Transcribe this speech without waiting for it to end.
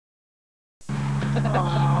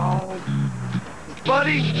Oh.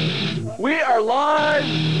 Buddy, we are live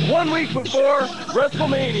 1 week before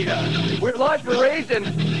Wrestlemania. We're live for Rage, and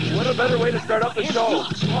what a better way to start up the show.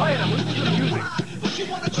 Quiet, I'm listening to the music.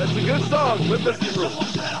 That's a good song, Live This Group.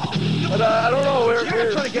 But I don't know, we're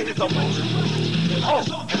trying to get yourself over.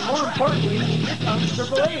 Oh, and more importantly, here comes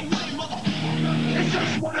Triple H. It's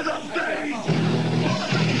just one of those days.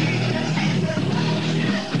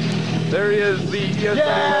 There he is, the ESL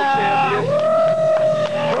champion.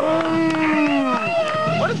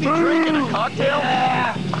 What is he drinking, a cocktail?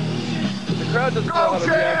 Yeah. The crowd doesn't know how to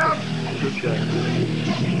react.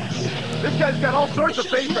 This guy's got all sorts of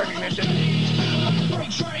face recognition.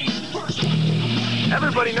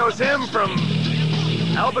 Everybody knows him from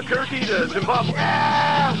Albuquerque to Zimbabwe.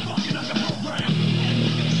 Yeah.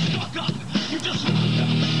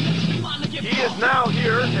 He is now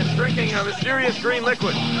here and drinking a mysterious green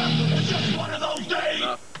liquid.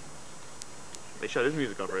 They shut his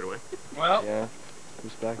music off right away. Well, yeah.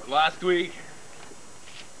 Respect. Last week,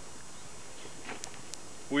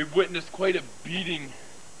 we witnessed quite a beating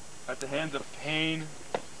at the hands of Pain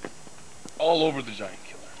all over the Giant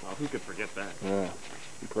Killer. Well, who could forget that? Yeah.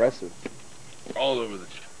 Impressive. All over the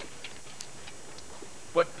show.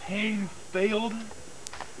 But Pain failed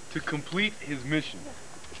to complete his mission.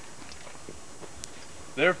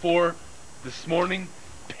 Therefore, this morning,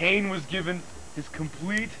 Pain was given his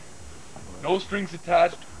complete, no strings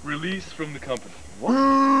attached, release from the company. What?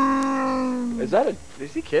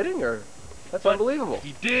 Is he kidding, or? That's unbelievable.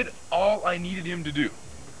 He did all I needed him to do.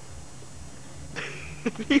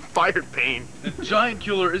 He fired Pain. The Giant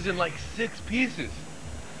Killer is in like 6 pieces.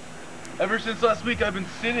 Ever since last week, I've been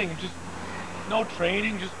sitting, just no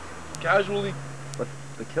training, just casually. But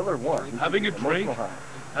the Killer won. Having a drink.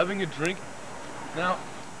 Having a drink. Now,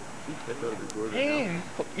 Pain,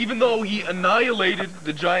 even though he annihilated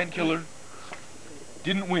the Giant Killer,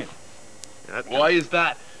 didn't win. Why is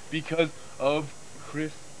that? Because of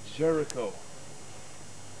Chris Jericho.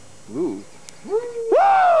 Ooh. Woo!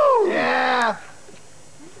 Yeah!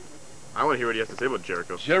 I want to hear what he has to say about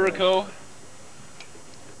Jericho. Jericho,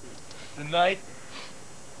 tonight,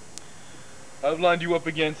 I've lined you up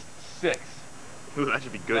against 6. Ooh, that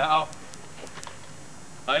should be good. Now,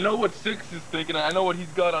 I know what 6 is thinking, I know what he's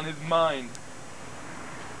got on his mind.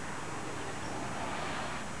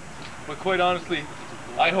 But quite honestly,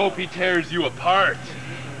 I hope he tears you apart.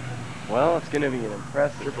 Well, it's gonna be an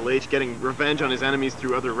impressive. Triple H getting revenge on his enemies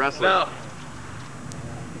through other wrestlers. Now,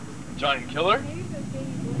 Giant Killer,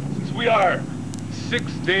 since we are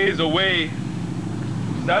 6 days away,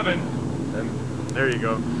 7, there you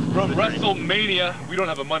go. from WrestleMania, we don't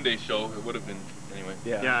have a Monday show, it would have been anyway.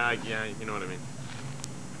 Yeah, you know what I mean.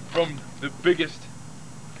 From the biggest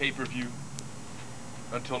pay-per-view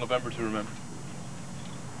until November to remember.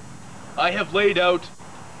 I have laid out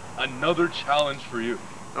another challenge for you.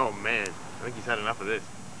 Oh man, I think he's had enough of this.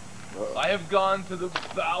 I have gone to the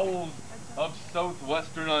bowels of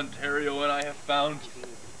southwestern Ontario and I have found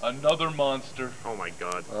another monster. Oh my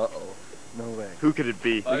god. Uh-oh. No way. Who could it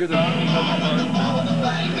be? I found another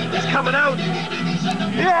monster. He's coming out!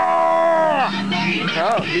 Yeah!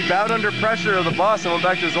 Oh, he bowed under pressure of the boss and went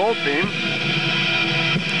back to his old theme.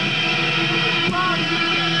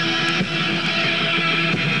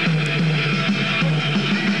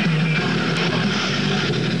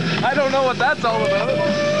 I don't know what that's all about.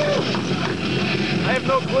 I have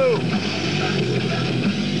no clue.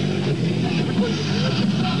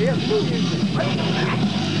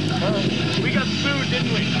 We got sued,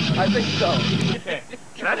 didn't we? I think so.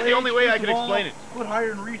 That's the only way I can explain it. Quit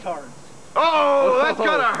hiring retards. Oh, that's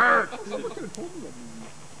gotta hurt.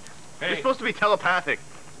 Hey, You're supposed to be telepathic.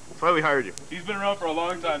 That's why we hired you. he's been around for a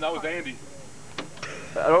long time. That was Andy.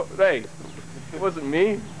 Hey, it wasn't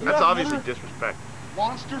me. That's obviously disrespect.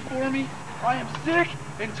 Monster for me? I am sick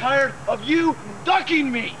and tired of you ducking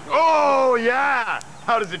me. Oh, yeah!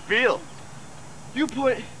 How does it feel? You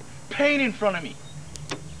put Pain in front of me.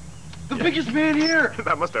 The biggest man here.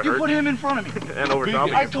 That must have You hurt. put him in front of me. And over top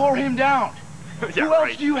of I you. tore him down. Yeah, Who else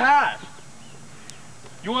right. do you have?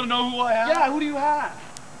 You want to know who I have? Yeah, who do you have?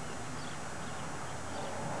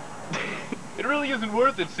 It really isn't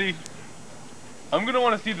worth it, see. I'm gonna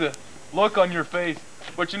want to see the look on your face.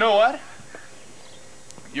 But you know what?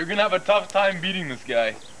 You're gonna have a tough time beating this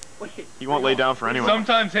guy. He won't lay down for anyone.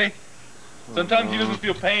 Sometimes, hey, sometimes he doesn't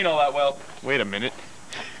feel pain all that well. Wait a minute.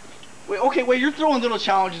 Wait, you're throwing little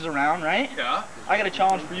challenges around, right? Yeah? I got a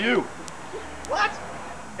challenge for you. What?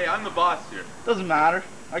 Hey, I'm the boss here. Doesn't matter.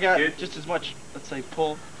 I got Kid. just as much, let's say,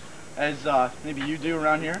 pull as maybe you do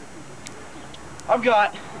around here. I've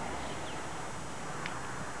got,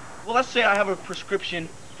 well, let's say I have a prescription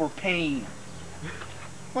for pain.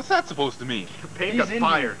 What's that supposed to mean? Pain He's got in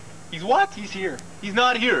fired. He's what? He's here. He's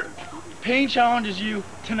not here. Pain challenges you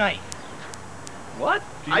tonight. What?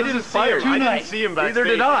 I didn't see him. I didn't see him backstage. Neither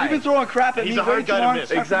did I. You've been throwing crap at He's me a hard way too guy to long. miss.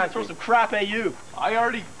 So I'm gonna Exactly. throw some crap at you. I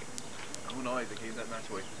already... Oh no, I think gave that match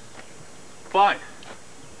away. Fine.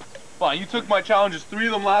 Fine, you took my challenges, 3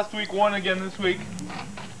 of them last week, 1 again this week.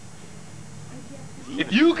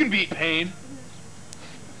 If you can beat Pain,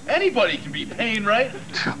 anybody can beat Pain, right?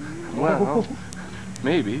 Well,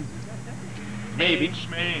 maybe. Maybe.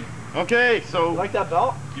 Okay, You so like that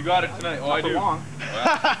belt? You got it tonight. Oh, I For do. long.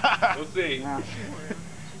 Well, we'll see. Yeah.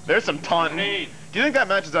 there's some taunting. Pain. Do you think that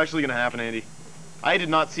match is actually going to happen, Andy? I did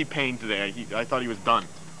not see Pain today. I thought he was done.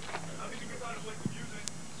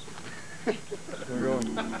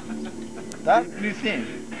 That new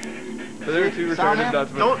theme. But there were 2 Sound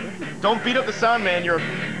retarded man? nuts. Don't beat up the sound man. You're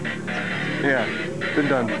Yeah, been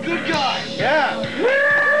done. Good guy. yeah.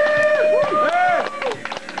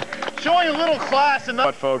 Showing a little class and.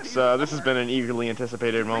 But folks, this has been an eagerly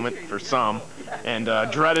anticipated moment for some, and a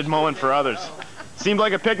dreaded moment for others. Seemed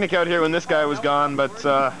like a picnic out here when this guy was gone,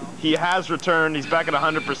 but he has returned. He's back at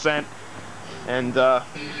 100%, and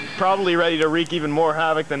probably ready to wreak even more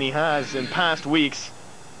havoc than he has in past weeks.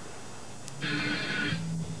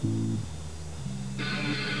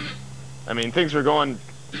 I mean, things were going,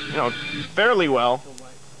 you know, fairly well,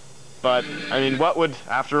 but I mean, what would,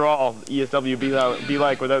 after all, ESW be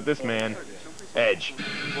like without this man, Edge?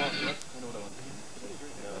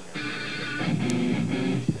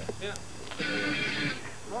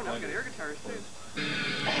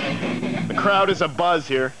 The crowd is abuzz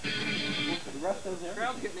here.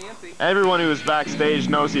 Everyone who is backstage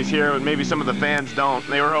knows he's here, but maybe some of the fans don't.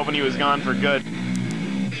 They were hoping he was gone for good.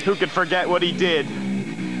 Who could forget what he did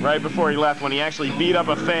right before he left when he actually beat up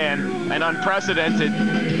a fan, and unprecedented.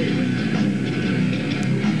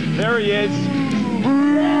 There he is.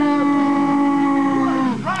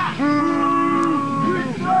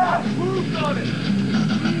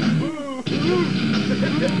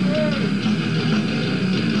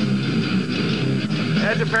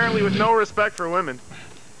 Edge apparently with no respect for women.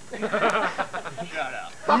 Shut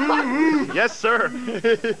up. Yes, sir.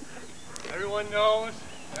 Everyone knows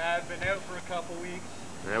that I've been out for a couple weeks,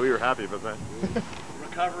 Yeah, we were happy about that.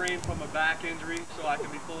 recovering from a back injury, so I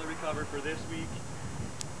can be fully recovered for this week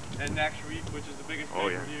and next week, which is the biggest Oh,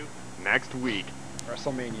 yeah. pay-per-view. Next week.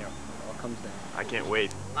 WrestleMania. All comes down. I can't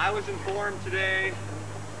wait. I was informed today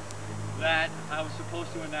that I was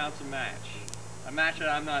supposed to announce a match that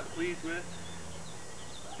I'm not pleased with,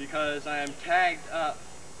 because I am tagged up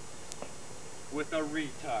with a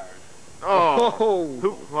retard. Oh.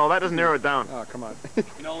 Who, well, that doesn't narrow it down. Oh, come on.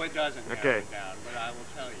 No, it doesn't narrow Okay. it down, but I will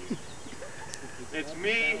tell you. It's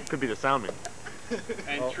me Could be the sound man.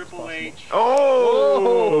 and Triple H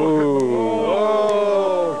Oh.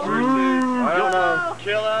 I don't know.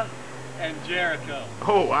 Killa and Jericho.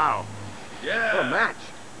 Oh, wow. Yeah. What a match.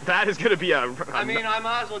 That is going to be a... I mean, I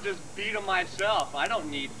might as well just beat him myself. I don't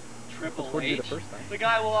need Triple This wouldn't be H. the first time. The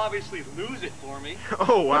guy will obviously lose it for me.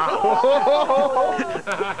 Oh, wow.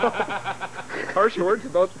 Harsh words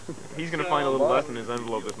about... He's going to find a little less in his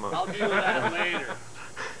envelope this I'll month. deal with that later.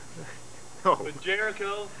 Oh, But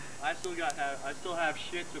Jericho, I still have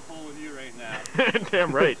shit to pull with you right now.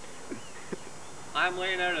 damn right. I'm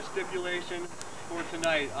laying out a stipulation for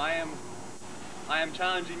tonight. I am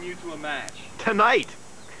challenging you to a match. Tonight.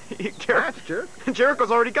 Match, jerk.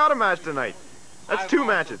 Jericho's already got a match tonight. That's I've 2 also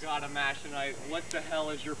matches. got a match tonight. What the hell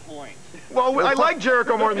is your point? Well, I like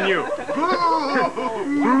Jericho more than you.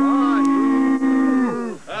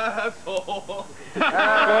 Asshole.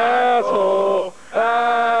 Asshole.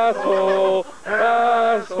 Asshole.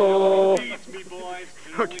 Asshole. Feeds me, boys.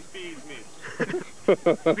 It only feeds me.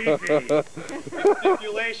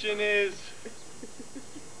 Stipulation is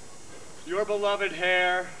your beloved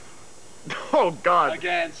hair Oh, God.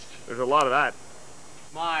 against There's a lot of that.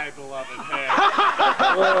 my beloved hair.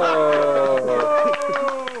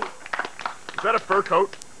 Whoa. Is that a fur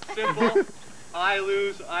coat? Simple. I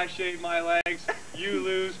lose, I shave my legs. You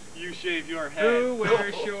lose, you shave your head. Who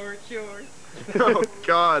wears short shorts? Oh,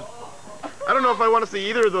 God. I don't know if I want to see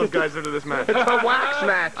either of those guys into this match. It's a wax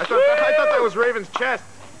match. I thought that was Raven's chest.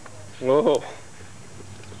 Whoa.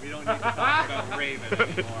 We don't need to talk about Raven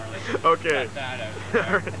anymore. Let's Okay. cut that out.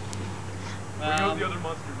 The other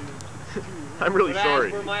monster. I'm really but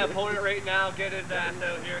sorry. as for my opponent right now, get his ass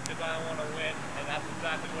out here because I want to win, and that's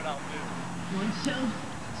exactly what I'll do.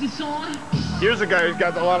 Here's a guy who's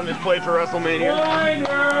got a lot on his plate for WrestleMania.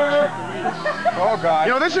 Oh, God.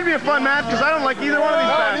 You know, this should be a fun match because I don't like either one of these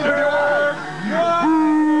bastards.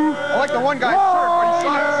 I like the one guy, but he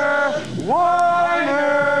sucks.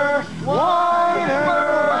 Whiner! Whiner!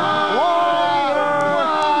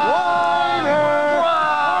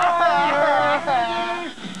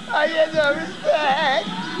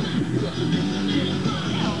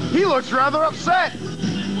 looks rather upset.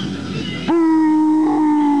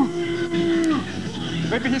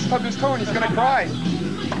 Maybe he stubbed his toe and he's gonna cry.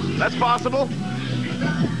 That's possible.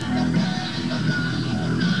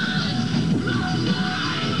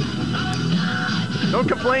 Don't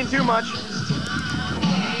complain too much.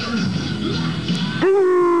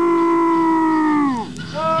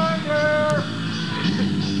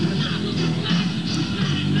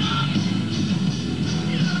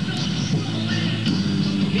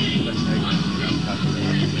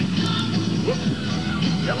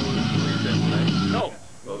 No.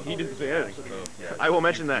 Well, he didn't say anything. I will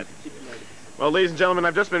mention that. Well, ladies and gentlemen,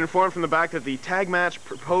 I've just been informed from the back that the tag match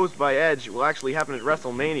proposed by Edge will actually happen at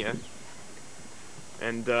WrestleMania.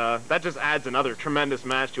 And that just adds another tremendous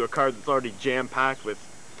match to a card that's already jam-packed with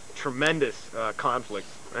tremendous conflicts.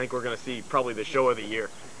 I think we're going to see probably the show of the year.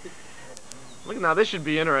 Look, now this should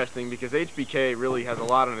be interesting because HBK really has a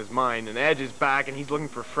lot on his mind, and Edge is back and he's looking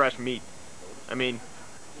for fresh meat. I mean,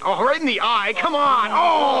 oh, right in the eye, come on!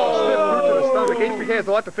 Oh! To the stomach. HBK has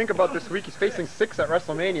a lot to think about this week. He's facing 6 at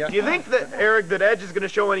WrestleMania. Do you think that, Eric, that Edge is going to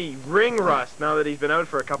show any ring rust now that he's been out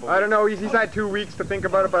for a couple weeks? I don't know. He's had 2 weeks to think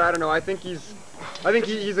about it, but I don't know. I think he's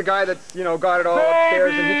a guy that's, you know, got it all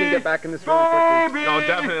upstairs and he can get back in this really quickly. No,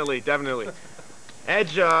 definitely, definitely.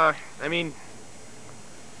 Edge, I mean,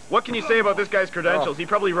 what can you say about this guy's credentials? He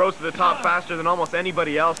probably rose to the top faster than almost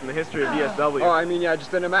anybody else in the history of ESW. Oh, I mean, yeah,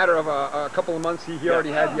 just in a matter of a couple of months, he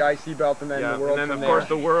already had the IC belt and then the world. And then, from of course,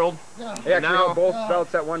 the world. He actually held both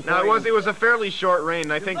belts at one point. Now, it was a fairly short reign,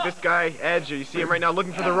 and I think this guy, Edge, you see him right now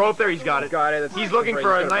looking for the rope there, he's got it. He's looking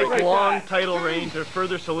for a nice long title reign to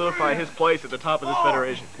further solidify his place at the top of this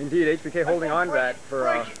federation. Indeed, HBK holding on to that for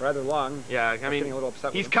rather long. Yeah, I mean, a little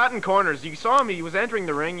upset he's with cutting corners. You saw him, he was entering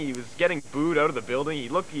the ring, he was getting booed out of the building. He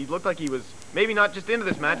looked like he was maybe not just into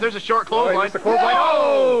this match. There's a short clothesline.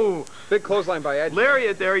 Oh! Big clothesline by Edge.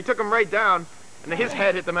 Lariat there, he took him right down, and his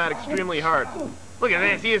head hit the mat extremely hard. Look at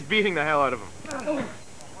this, he is beating the hell out of him.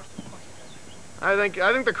 I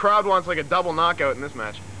think the crowd wants like a double knockout in this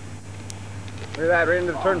match. Look at that, right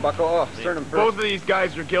into the turnbuckle. Oh, sternum first. Both of these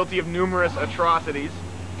guys are guilty of numerous atrocities.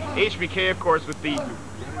 HBK, of course, with the...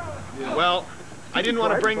 Well, I didn't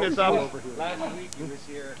want to bring this up.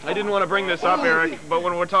 I didn't want to bring this up, Eric, but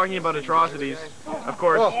when we're talking about atrocities, of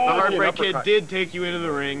course, the Heartbreak Kid did take you into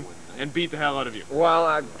the ring and beat the hell out of you.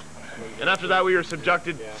 Well, and after that, we were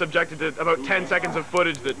subjected to about 10 seconds of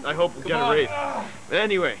footage that I hope will get erased. But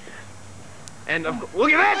anyway, and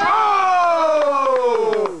look at this!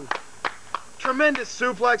 Oh! Tremendous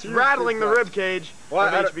suplex, rattling the rib cage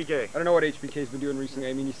of HBK. I don't know what HBK's been doing recently.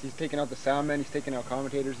 I mean, he's taking out the sound men, he's taking out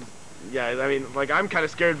commentators. Yeah, I mean, like, I'm kind of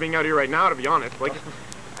scared being out here right now, to be honest. Like,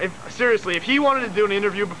 seriously, if he wanted to do an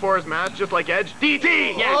interview before his match, just like Edge,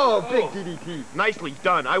 DT! Yes! Oh, big DDT. Nicely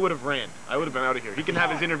done. I would have ran. I would have been out of here. He can have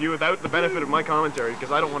his interview without the benefit of my commentary,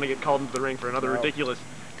 because I don't want to get called into the ring for another ridiculous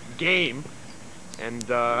game. And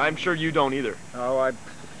I'm sure you don't either. Oh, I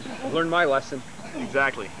learned my lesson.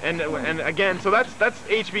 Exactly. And again, so that's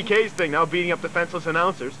HBK's thing now, beating up defenseless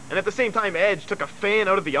announcers. And at the same time, Edge took a fan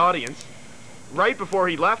out of the audience right before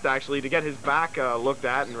he left, actually, to get his back looked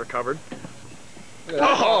at and recovered.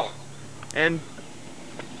 Oh! And...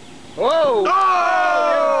 Whoa!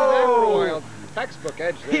 Oh! Textbook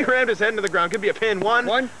Edge there. He rammed his head into the ground. Could be a pin.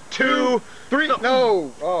 One, two, three.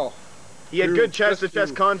 No! Oh. He had good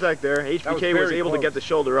chest-to-chest contact there. HBK was able to get the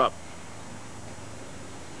shoulder up.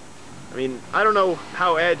 I mean, I don't know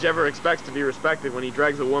how Edge ever expects to be respected when he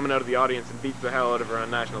drags a woman out of the audience and beats the hell out of her on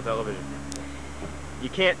national television. You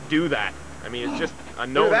can't do that. I mean, it's just a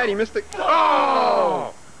no. Look at that, he missed it.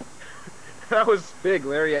 Oh! That was big,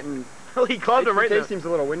 Lariat, and well, he clubbed him right there. Seems a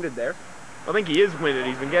little winded there. I think he is winded.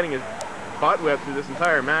 He's been getting his butt whipped through this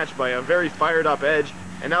entire match by a very fired up Edge,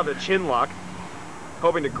 and now the chin lock,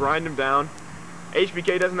 hoping to grind him down.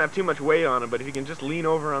 HBK doesn't have too much weight on him, but if he can just lean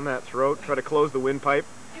over on that throat, try to close the windpipe.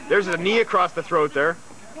 There's a knee across the throat there.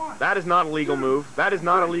 That is not a legal move. That is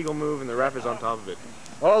not a legal move, and the ref is on top of it.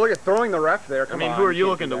 Oh, look at throwing the ref there. Come on, who are you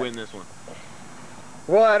looking to win this one?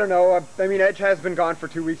 Well, I don't know. I mean, Edge has been gone for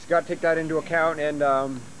 2 weeks. Got to take that into account. And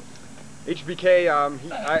HBK,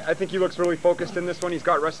 I think he looks really focused in this one. He's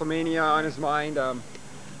got WrestleMania on his mind.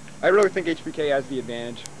 I really think HBK has the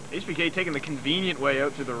advantage. HBK taking the convenient way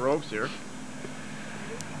out through the ropes here.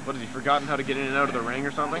 What, has he forgotten how to get in and out of the ring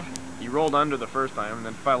or something? He rolled under the first time and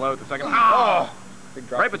then fell out the second time. Oh! Big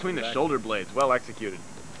drop right between the shoulder blades. Well executed.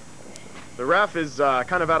 The ref is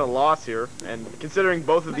kind of at a loss here, and considering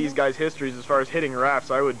both of these guys' histories as far as hitting refs,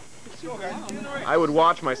 I would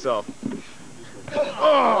watch myself.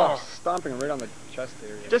 Oh! Stomping right on the chest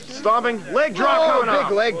area. Just stomping. Leg drop coming up.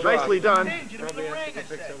 Big leg drop. Nicely done.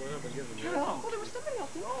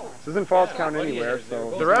 This isn't false count anywhere,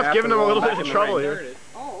 so... The ref giving him a little bit of trouble There here. it is.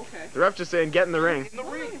 Oh, okay. The ref just saying, get in the ring. Why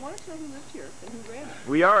don't you know who lives here and who ran it?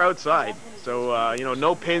 We are outside, so, you know,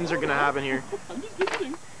 no pins are going to happen here. I'm just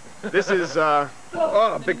visiting. This is,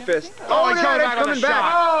 Oh, big fist. Oh, he's look at coming it, back on the coming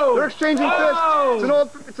back. shot. They're exchanging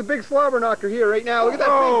fists. It's a big slobber knocker here right now. Look at that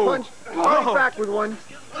big punch. Right back with one.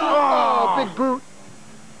 Oh, big boot.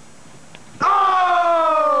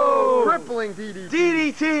 Oh! Crippling DDT.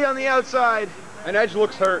 DDT on the outside. And Edge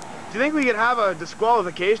looks hurt. Do you think we could have a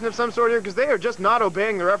disqualification of some sort here? Because they are just not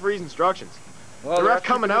obeying the referee's instructions. Well, The they're ref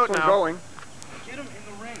coming keeping out this one now. Going. Get him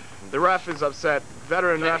in the ring. The ref is upset.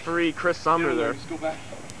 Veteran referee Chris Sumner there. Just go back.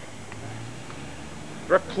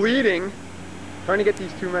 Ref pleading, trying to get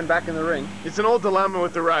these two men back in the ring. It's an old dilemma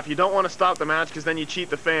with the ref. You don't want to stop the match because then you cheat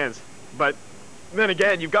the fans. But then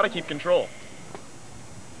again, you've got to keep control.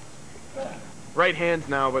 Right hands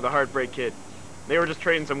now by the Heartbreak Kid. They were just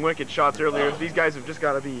trading some wicked shots earlier. These guys have just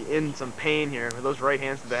got to be in some pain here with those right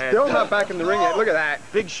hands to the head. Still not back in the ring yet. Look at that.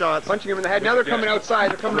 Big shots. Punching him in the head. Now they're coming outside.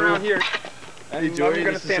 They're coming around here. And I'm going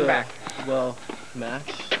to stand back. Well, match.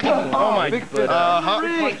 Oh my big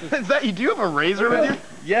god. Is that you? Do you have a razor with you?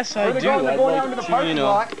 Yes, I do. They're I'd going like down to the to, parking you know.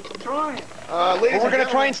 lot. We're going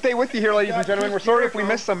to try and stay with you here, ladies and gentlemen. We're sorry if we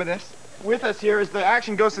missed some of this. With us here as the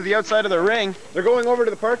action goes to the outside of the ring. They're going over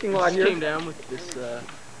to the parking lot Just here. came down with this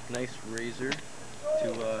nice razor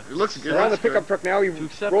to. It looks good. They're on the pickup truck now. He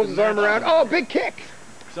accept rolls the his arm match. around. Oh, big kick.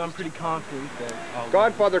 So I'm pretty confident that I'll.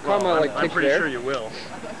 Godfather comma like I'm kick pretty there. sure you will.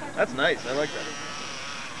 That's nice. I like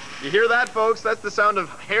that. You hear that, folks? That's the sound of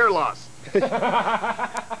hair loss.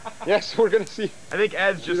 Yes, we're going to see. I think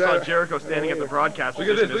Ed's just saw Jericho standing at the broadcast Look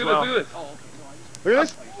at this, position look as at well. this, look at this. Look at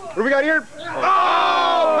this. What do we got here?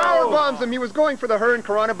 Oh! Power bombs him. He was going for the Hurricane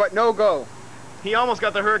Corona, but no go. He almost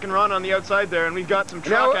got the Hurricane Run on the outside there, and we've got some Now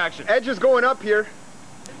truck action. Edge is going up here.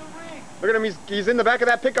 Look at him. He's in the back of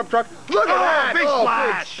that pickup truck. Look at that! Big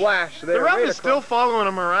splash. Big splash. The There, ref right is still across. following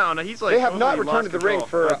him around. He's like They have not totally returned to lost the ring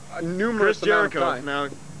control. for a numerous Chris amount of Jericho, time. now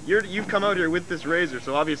you've come out here with this razor,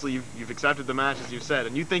 so obviously you've accepted the match as you said,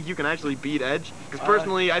 and you think you can actually beat Edge? Because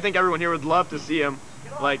personally, I think everyone here would love to see him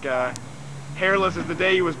like hairless as the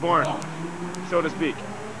day he was born, so to speak.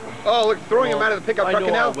 Oh, look, throwing him Well, out of the pickup I truck. know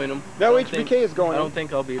and now, I'll win him. now I don't HBK think- is going I don't in.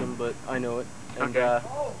 think I'll beat him, but I know it. And Okay.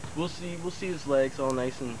 we'll see his legs all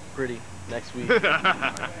nice and pretty next week.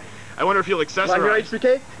 I wonder if he'll Line here, accessorize.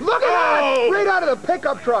 HBK. Look at Oh! that! Right out of the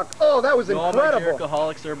pickup truck. Oh, that was All my incredible.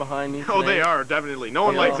 Jerichoholics are behind me. Oh, today. they are, definitely. No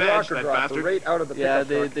one Yeah. likes Edge, Rocker that drop, bastard. right out of the Yeah,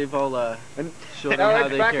 pickup truck. they've all And showed me now how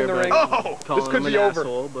Edge they back care in the about ring. Oh! calling This could him an be over.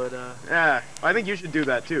 asshole, but Yeah, I think you should do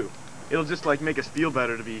that too. It'll just like make us feel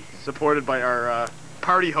better to be supported by our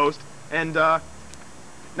party host. And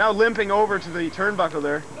now limping over to the turnbuckle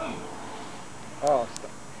there, Oh,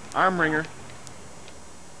 arm wringer.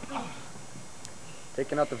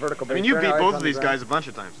 taking out the vertical base. I mean, you there, beat now both he's of on these the ground. guys a bunch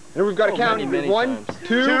of times. And we've got to Oh, count. many One, times.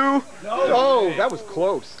 two. Oh, that was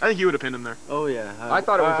close. I think you would have pinned him there. oh yeah. I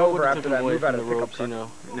thought it was I over would've after took him that away move out from of the the ropes, pickup you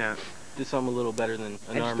know. Yeah. Did something a little better than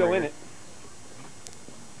an Edge arm still in wringer. it.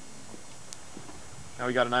 Now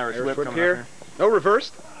we got an Irish Irish whip whip coming here. up No,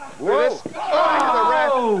 reversed. Look at this. Oh, the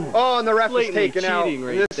ref. Oh, and the ref is Blatantly taken out. cheating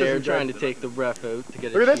right This there, isn't trying good. to take the ref out to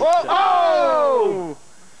get a Look at this. cheap shot. Oh!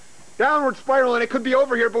 Downward spiral, and it could be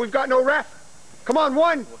over here, but we've got no ref. Come on,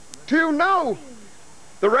 1, 2, no.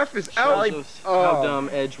 The ref is out. Shows how Oh. dumb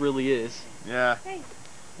Edge really is. Yeah.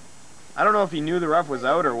 I don't know if he knew the ref was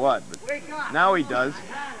out or what, but now he does.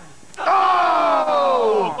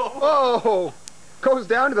 Oh! Oh! Goes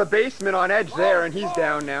down to the basement on Edge there, and he's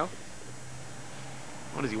down now.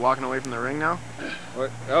 What, is he walking away from the ring now?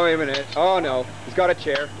 What? Oh, wait a minute. Oh, no. He's got a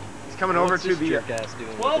chair. He's coming over What's to this the... jerk ass doing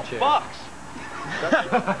with the $12 chair? bucks.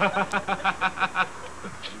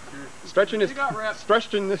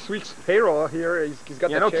 Stretching this week's payroll here. He's got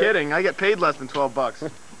Yeah, the no chair. kidding. I get paid less than 12 bucks. In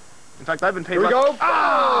fact, I've been paid Here we less... go.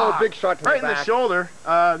 Oh, big shot to Right the in back. the shoulder.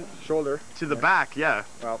 Shoulder. To the back, yeah.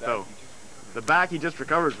 Well, So, the back he just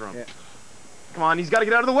recovered from. Yeah. Come on, he's got to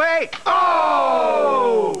get out of the way.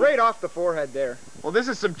 Oh! Right off the forehead there. Well, this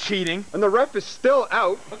is some cheating. And the ref is still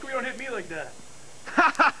out. How come you don't hit me like that?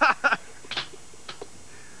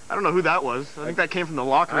 I don't know who that was. I think that came from the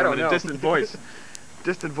locker I room don't in a know. distant voice.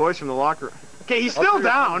 Distant voice from the locker room. Okay, he's I'll still see the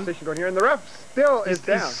down. conversation going here, and the ref still is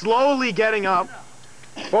down. He's slowly getting up.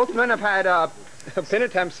 Both men have had pin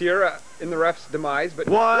attempts here in the ref's demise, but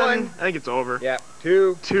One. I think it's over. Yeah,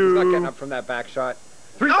 two. Two. He's not getting up from that back shot.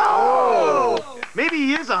 Three. Oh! Maybe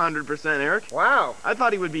he is 100%, Eric. Wow. I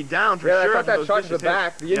thought he would be down for Yeah, sure. I after thought that those shot to vicious the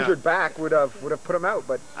back, hits. the injured back, would have put him out,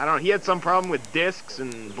 but I don't know. He had some problem with discs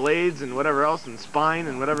and blades and whatever else, and spine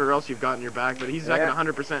and whatever else you've got in your back, but he's back at Yeah.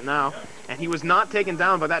 100% now. And he was not taken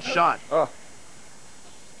down by that shot. oh,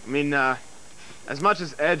 I mean, as much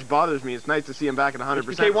as Edge bothers me, it's nice to see him back at 100%.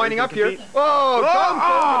 HBK winding up here. Oh, dump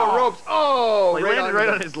over the ropes. Oh, he landed right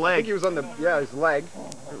on his leg. I think he was on the, his leg.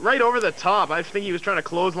 Right over the top. I think he was trying to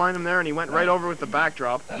clothesline him there, and he went right over with the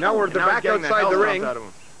backdrop. Now we're back outside the ring. Out of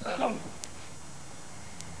him.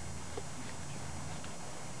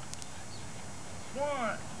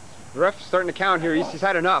 The ref's starting to count here. He's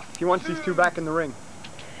had enough. He wants these two back in the ring.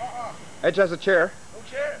 Edge has a chair. No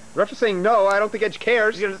chair. The ref is saying no. I don't think Edge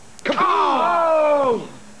cares. Come on!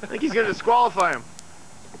 I think he's going to disqualify him.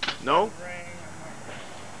 No?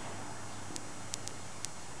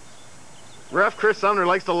 Ref Chris Sumner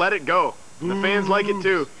likes to let it go. The fans like it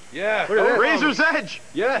too. Yeah. Razor's Edge!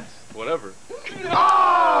 Yes. Whatever.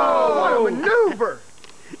 Oh! What a maneuver!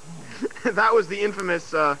 That was the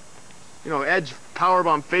infamous, Edge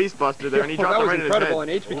powerbomb facebuster there, and he dropped it right in his head. That was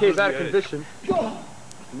incredible, and HBK's out of condition.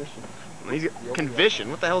 He's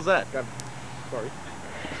conviction? What the hell's that? Sorry.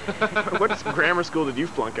 What grammar school did you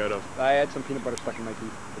flunk out of? I had some peanut butter stuck in my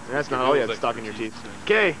teeth. That's not all you had stuck in your teeth.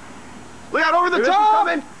 Okay. Look out over the This is top!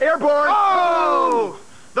 coming. Airborne! Oh!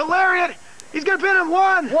 The lariat! He's gonna pin him!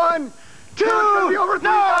 1, 2, gonna be over 3.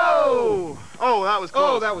 no! Oh, that was close.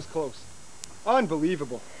 Oh, that was close.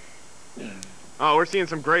 Unbelievable. Oh, we're seeing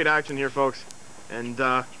some great action here, folks. And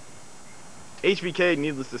HBK,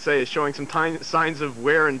 needless to say, is showing some signs of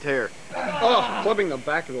wear and tear. Oh, clubbing the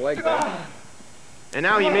back of the leg there. And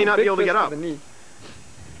now he may not be able to get up. The knee.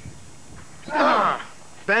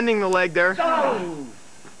 Bending the leg there.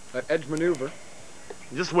 That Edge maneuver.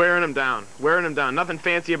 Just wearing him down. Wearing him down. Nothing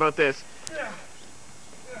fancy about this.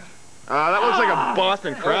 That looks like a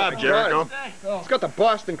Boston Crab, Jericho. He's got the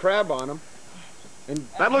Boston Crab on him. And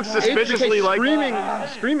that looks suspiciously HBK like...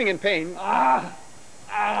 screaming in pain.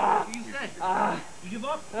 You give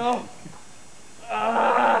up? No.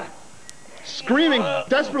 Screaming,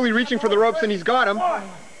 desperately reaching for the ropes, and he's got him.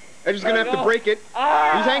 Edge is going to have to break it.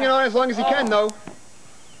 He's hanging on as long as he can, though.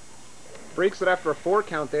 Breaks it after a 4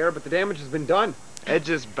 count there, but the damage has been done. Edge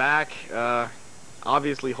is back,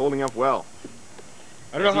 obviously holding up well.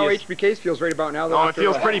 I don't know how HBK's feels right about now. Though, oh, it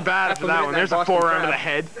feels pretty bad after that one. There's a forearm to the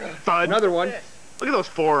head. Thud. Another one. Look at those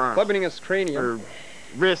forearms. Clubbing his cranium. Or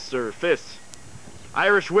wrists or fists.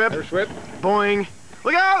 Irish whip. Irish whip. Boing.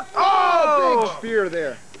 Look out! Oh! Big spear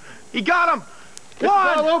there. He got him! It's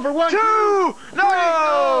all over. 1, 2!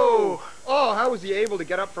 No! Oh, how was he able to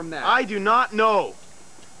get up from that? I do not know.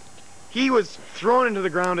 He was thrown into the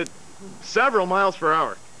ground at several miles per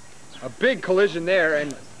hour. A big collision there,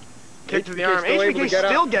 and kick to the arm. HBK's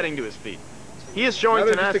still getting to his feet. He is showing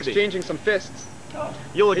tenacity. Just exchanging some fists.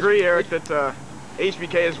 You'll agree, Eric, that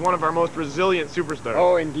HBK is one of our most resilient superstars.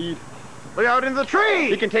 Oh, indeed. Look out into the tree!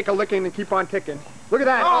 He can take a licking and keep on ticking. Look at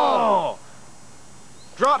that. Oh!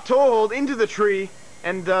 Drop toe hold into the tree,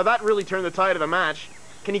 and that really turned the tide of the match.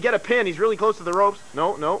 Can he get a pin? He's really close to the ropes.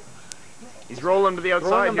 No, no. He's rolling to the outside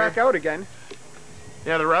rolling him here. Back out again.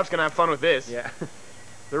 Yeah, the ref's gonna have fun with this. Yeah.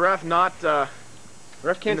 The ref not... The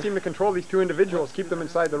ref can't seem to control these two individuals, keep them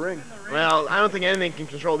inside the ring. Well, I don't think anything can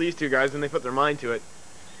control these two guys when they put their mind to it.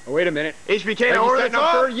 Oh, wait a minute. HBK over the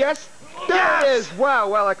top. Yes. There it is. Wow,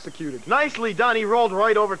 well executed. Nicely done. He rolled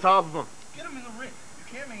right over top of him. Get him in the ring.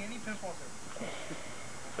 You can't make any pinfalls there.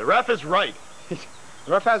 The ref is right. The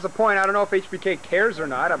ref has a point. I don't know if HBK cares or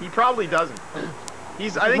not. He probably doesn't. I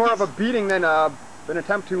think more of a beating than an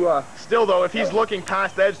attempt to... Still, though, if he's looking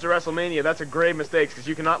past Edge to WrestleMania, that's a grave mistake, because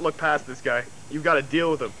you cannot look past this guy. You've got to deal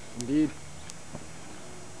with him. Indeed.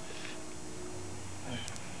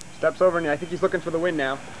 Steps over, and I think he's looking for the win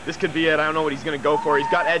now. This could be it. I don't know what he's going to go for. He's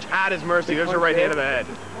got Edge at his mercy. There's a right hand to the head.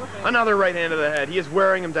 Another right hand to the head. He is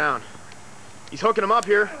wearing him down. He's hooking him up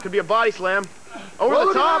here. Could be a body slam. Over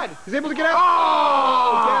the top. He's able to get out.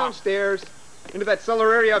 Oh! Downstairs. Into that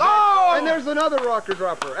cellar area. Oh! And there's another rocker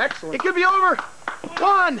dropper. Excellent. It could be over.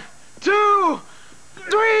 1, 2,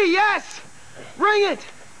 3. Yes! Ring it.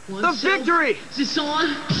 The victory. Is this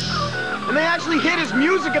on? And they actually hit his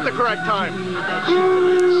music at the correct time.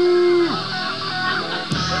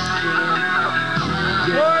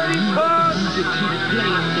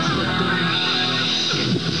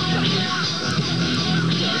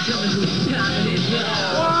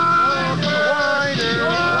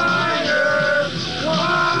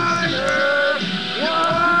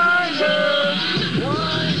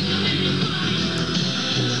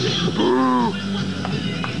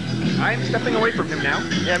 I'm stepping away from him now.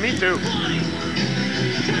 Yeah, me too.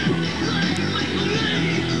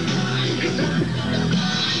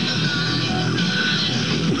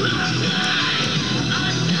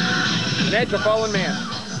 Edge, a fallen man.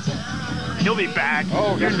 He'll be back.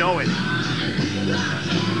 Oh, you know it.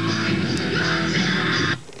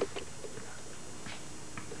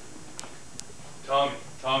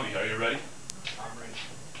 Tommy, are you ready? I'm ready.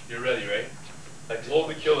 You're ready, right? I told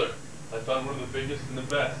the killer I found one of the biggest and the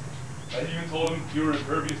best. I even told him you were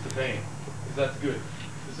impervious to pain. Because that's good.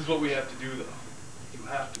 This is what we have to do, though. You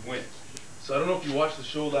have to win. So I don't know if you watched the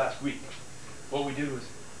show last week. What we did was,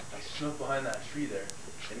 I snuck behind that tree there,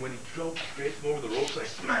 and when he drove straight from over the ropes, I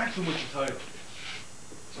smacked him with the title.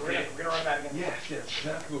 So we're gonna run that again? Yes, yes,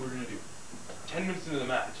 exactly what we're gonna do. 10 minutes into the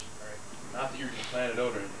match, alright, not that you're gonna plan it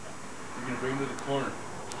out or anything, you're gonna bring him to the corner.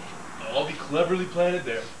 It'll all be cleverly planted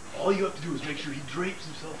there. All you have to do is make sure he drapes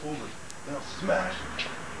himself over. Then I'll smash him.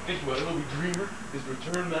 Think about it, it'll be Dreamer, his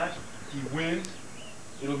return match, he wins,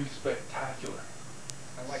 it'll be spectacular.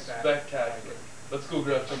 I like that. Spectacular. Let's go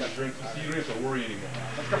grab some of the drinks. You don't have to worry anymore.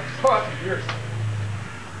 Let's go. Fuck yours.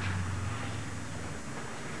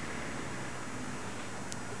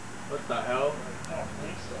 What the hell? I don't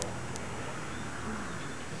think so.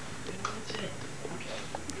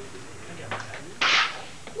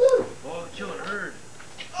 Oh, the killer heard.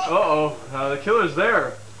 Uh-oh, the killer's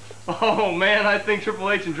there. Oh man, I think Triple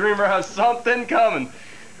H and Dreamer has something coming.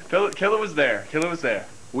 Killer was there. Killer was there.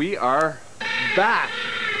 We are back.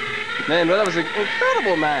 Man, that was an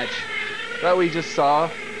incredible match that we just saw.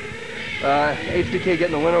 HBK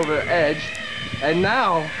getting the win over Edge. And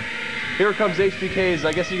now, here comes HBK's,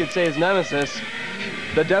 I guess you could say his nemesis.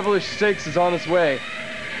 The Devilish Six is on its way.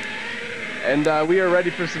 And we are ready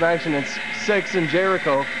for some action. It's Six and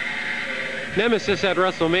Jericho. Nemesis at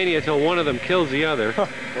WrestleMania till one of them kills the other.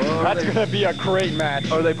 That's gonna be a great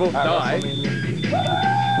match. Or they both die.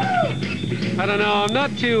 I don't know, I'm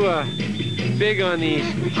not too big on these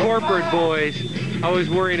corporate boys, always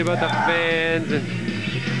worrying about the fans.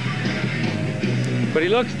 But he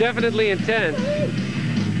looks definitely intense.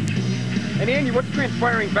 And Andy, what's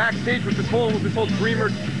transpiring backstage with this whole Dreamer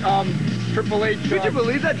Triple H? Could you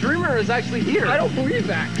believe that Dreamer is actually here? I don't believe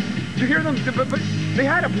that. Did you hear them? But they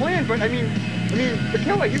had a plan. But I mean, the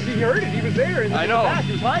killer, he heard it. He was there. And I know.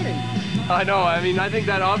 He was hiding. I know. I mean, I think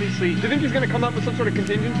that obviously. Do you think he's gonna come up with some sort of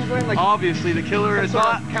contingency plan? Like obviously, the killer is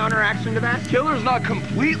not counteraction to that. Killer's not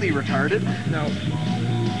completely retarded. No.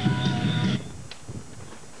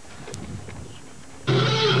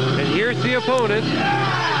 And here's the opponent.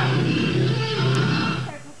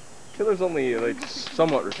 Killer's only like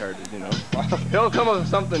somewhat retarded, you know. He'll come up with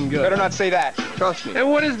something good. Better not say that. Trust me. And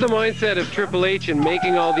what is the mindset of Triple H in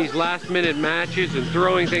making all these last-minute matches and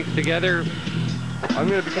throwing things together? I'm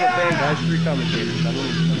gonna become a fan, guys. 3 commentators.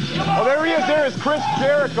 Oh, there he is. There is Chris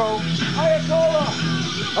Jericho.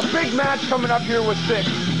 Ayatollah. A big match coming up here with Six.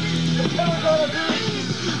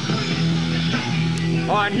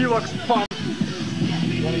 Oh, and he looks pumped.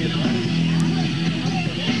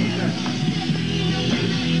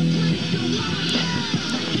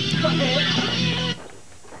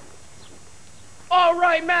 All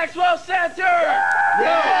right, Maxwell Center.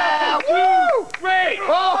 Yeah! Woo! Great.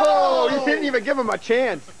 Oh, you didn't even give him a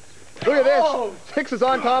chance. Look at this. Six is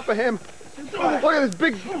on top of him. Look at this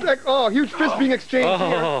big, huge fist being exchanged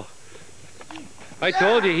here. Oh, I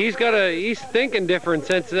told you, he's thinking different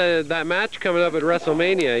since that match coming up at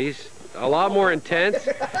WrestleMania. He's a lot more intense.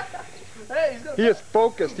 He is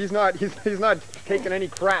focused. He's not taking any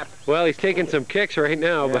crap. Well, he's taking some kicks right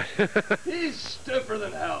now, but He's stiffer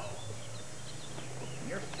than hell.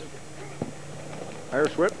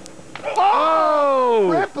 Irish whip. oh,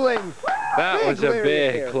 Rippling. that Big was a lariat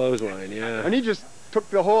big there. clothesline, yeah. And he just took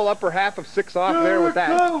the whole upper half of Six off there with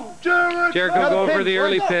that. Jericho Another going for pin. the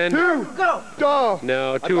early pin. Two. Oh.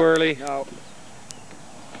 No, too early. No.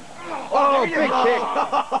 Oh, big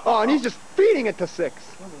kick. Oh, and he's just feeding it to Six.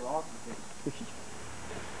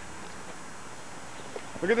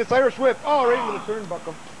 Look at this Irish whip. Oh, right into the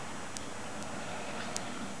turnbuckle.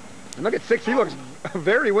 And look at Six. He looks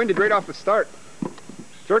very winded right off the start.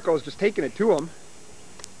 Jericho's just taking it to him.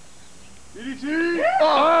 DDT!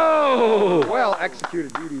 Oh! Well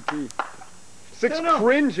executed DDT. Six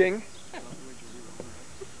cringing.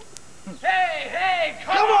 Hey,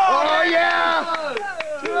 come on! Oh, yeah!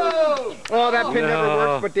 Oh, that pin never No.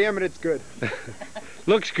 works, but damn it, it's good.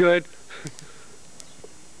 Looks good.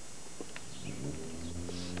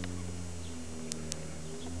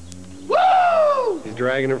 Woo! He's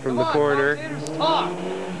dragging him from the corner. Talk.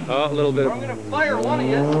 Oh, a little bit I'm of... gonna fire one of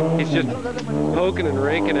you. He's just poking and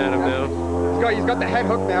raking at him now. He's got the head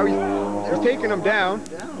hook now. He's taking him down.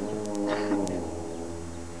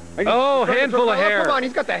 Oh, handful of hair. Come on,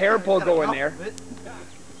 he's got the hair pull going there.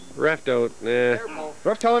 Ref don't, nah.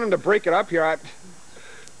 Ref telling him to break it up here.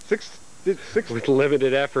 Six With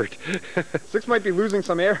limited effort. Six might be losing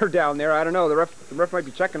some air down there. I don't know. The ref might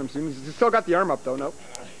be checking him soon. He's still got the arm up though. Nope.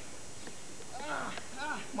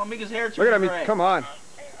 Come on, make his hair Look turn at him. gray. Come on.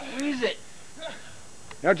 Squeeze it.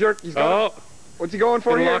 Now Jerk, he's got. What's he going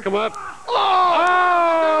for here? Lock him up.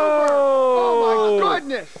 Oh my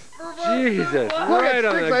goodness! Jesus! Look Right at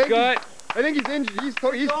on Six. the gut. I think he's injured. He's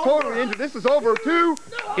totally injured. This is over. 2.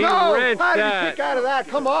 He No! wrenched How did he that. kick out of that?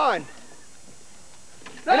 Come on!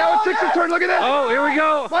 And now it's Six's turn. Look at this! Oh, here we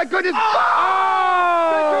go. My goodness!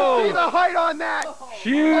 Oh! Did you see the height on that?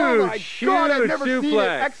 Huge, Oh my God! I've huge never seen it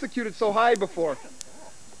suplex. executed so high before.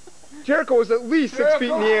 Jericho was at least 6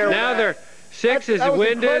 feet in the air. Now they're Six is that was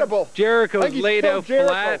winded. incredible. I Jericho's think he's laid killed out Jericho.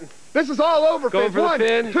 flat. This is all over. Going for the 1,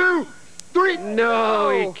 pin. 2, 3. No,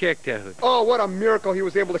 he kicked out. Oh, what a miracle he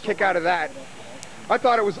was able to kick out of that. I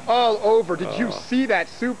thought it was all over. Did you see that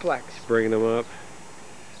suplex? Bringing him up.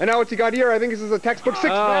 And now what's he got here? I think this is a textbook 6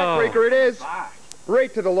 backbreaker. It is.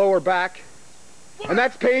 Right to the lower back. And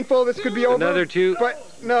that's painful. This could be over. Another 2. But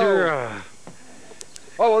no.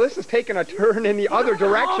 Oh, well, this is taking a turn in the other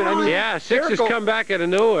direction. I mean, yeah, Six has come back out of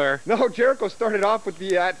nowhere. No, Jericho started off with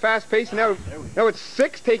the fast pace. Now it's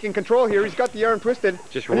Six taking control here. He's got the arm twisted.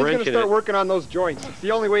 Just and he's wrenching going to start it. working on those joints. It's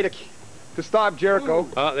the only way to stop Jericho.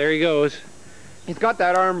 Oh, there he goes. He's got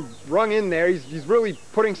that arm wrung in there. He's really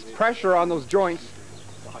putting pressure on those joints.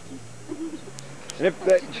 And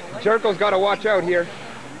if Jericho's got to watch out here.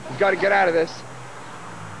 He's got to get out of this.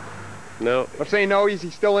 No. I'm saying no.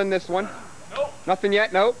 He's still in this one. Nope. Nothing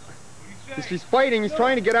yet. Nope. He's fighting. He's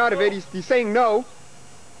trying to get out of it. He's saying no.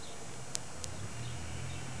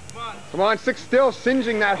 Come on, Six still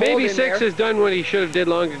singeing that hold Maybe in Six there. has done what he should have did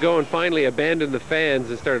long ago and finally abandoned the fans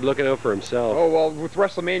and started looking out for himself. Oh, well, with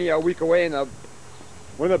WrestleMania a week away and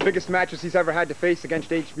one of the biggest matches he's ever had to face against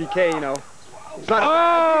HBK, you know. It's not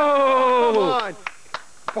Oh! Come on.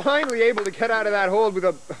 Finally able to get out of that hold with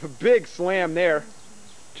a big slam there.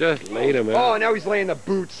 Just laid him out. Oh, now he's laying the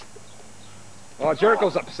boots. Oh,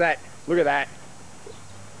 Jericho's upset. Look at that.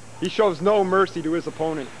 He shows no mercy to his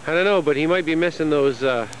opponent. I don't know, but he might be missing those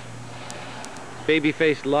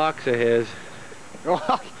baby-faced locks of his.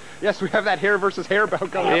 Oh, yes, we have that hair versus hair bout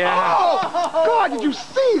going. Yeah. Oh, God, did you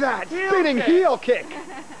see that? Spinning heel kick.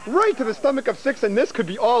 Right to the stomach of Six, and this could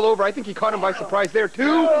be all over. I think he caught him by surprise there, too.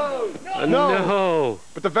 No.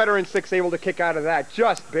 But the veteran Six able to kick out of that,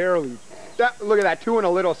 just barely. Look at that, 2 and a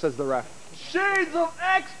little, says the ref. Shades of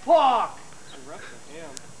X-Pac!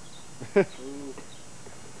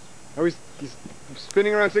 Oh, he's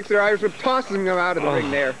spinning around Six there, Irish whip, tossing him out of the ring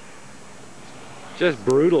there. Just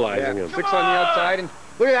brutalizing him. Six on the outside, and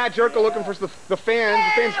look at that, Jericho looking for the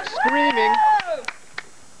fans. The fans screaming.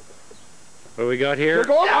 What do we got here?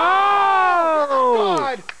 Jericho, oh!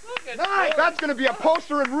 God! Nice. That's going to be a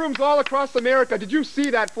poster in rooms all across America. Did you see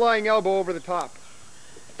that flying elbow over the top?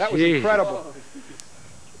 That was Jeez. incredible.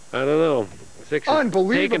 I don't know. Six is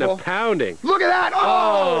Unbelievable. taking a pounding. Look at that!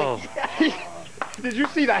 Oh! Oh. Did you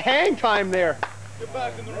see the hang time there? Get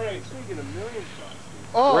back in the ring.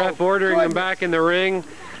 Oh, Ref ordering him goodness. back in the ring.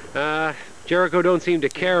 Jericho don't seem to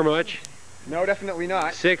care much. No, definitely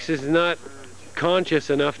not. Six is not conscious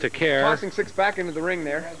enough to care. Tossing Six back into the ring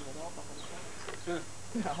there.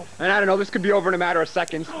 And I don't know, this could be over in a matter of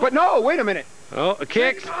seconds. But no, wait a minute. Oh, a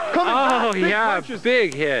kick. Coming Oh, back, big yeah, punches.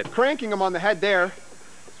 big hit. Cranking him on the head there.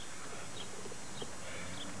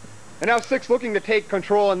 And now Six looking to take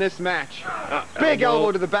control in this match. Big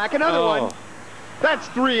elbow to the back. Another one. That's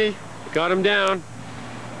 3. Got him down.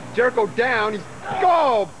 Jericho down. He's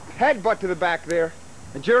headbutt to the back there.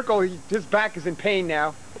 And Jericho, his back is in pain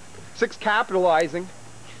now. Six capitalizing.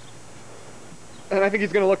 And I think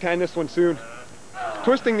he's going to look to end this one soon.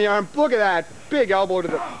 Twisting the arm. Look at that. Big elbow to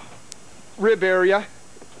the rib area.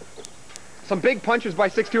 Some big punches by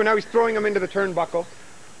 6-2, and now he's throwing him into the turnbuckle.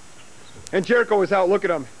 And Jericho is out. Look at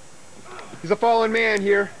him. He's a fallen man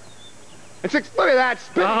here. And Six, look at that.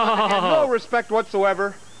 Spinning on the head. No respect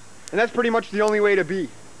whatsoever. And that's pretty much the only way to be.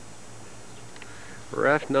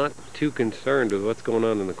 Ref not too concerned with what's going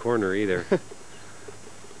on in the corner either.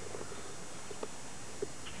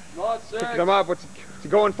 Picking him up. What's he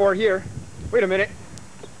going for here? Wait a minute.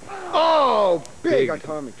 Oh, big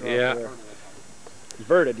atomic drop there.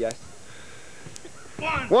 Inverted, yes.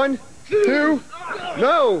 1, 2.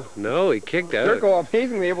 No. No, he kicked out. Jericho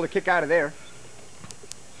amazingly able to kick out of there.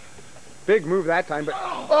 Big move that time, but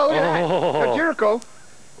oh, look at that. Now Jericho.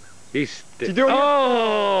 He's he doing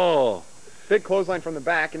oh. Big clothesline from the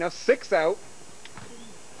back, and now Six out.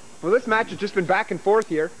 Well, this match has just been back and forth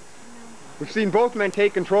here. We've seen both men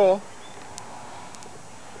take control.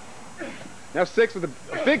 Now Six with a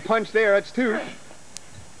big punch there. That's 2.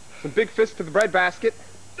 Some big fist to the breadbasket.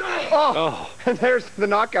 Oh, and there's the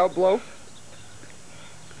knockout blow.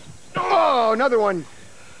 Oh, another one.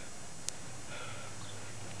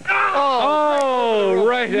 Oh,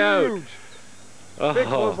 right out. Huge. Big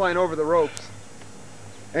clothesline over the ropes.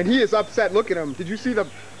 And he is upset. Look at him. Did you see the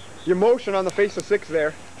emotion on the face of Six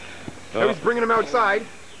there? Now he's bringing him outside.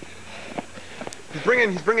 He's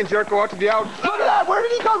bringing Jericho out to the out. Look at that! Where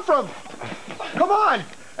did he come from? Come on!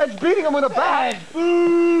 Edge beating him with a bat.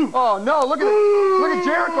 Oh no! Look at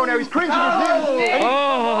Jericho now. He's cringing his knees.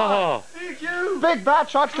 Oh! Big bat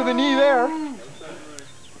shots to the knee there.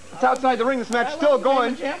 It's outside the ring. This match still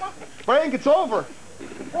going, but I think it's over.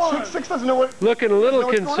 Six doesn't know what. Looking a little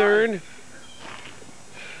concerned.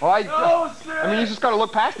 Oh, I mean, he's just got to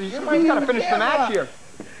look past it. He's got to finish the match here.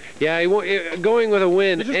 Yeah, he won't, going with a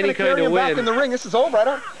win, any kind of back in win. the ring. This is over.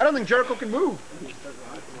 I don't think Jericho can move.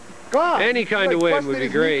 God, Any kind of win would be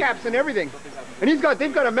great. Kneecaps and everything. And they've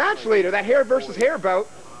got a match later. That hair versus hair bout.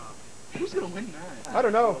 Who's gonna win that? I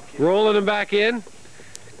don't know. Rolling him back in.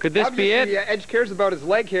 Could this be it? Yeah, Edge cares about his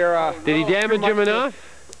leg here. Did he damage him enough?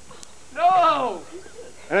 No!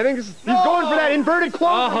 And I think he's going for that inverted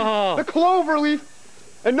clover, the clover leaf.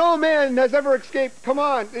 And no man has ever escaped. Come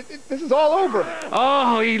on, this is all over.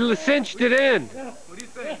 Oh, he cinched it in. What do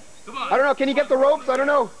you think? Come on. I don't know. Can he get the ropes? I don't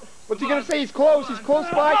know. What's he gonna say? He's close. He's close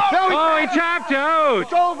by. No, he tapped out.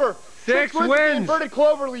 It's over. Six wins. wins. Inverted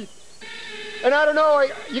clover leaf. And I don't know.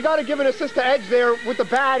 You got to give an assist to Edge there with the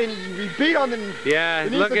bat, and he beat on the knees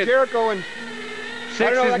look of at Jericho. And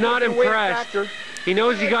Six is not impressed. He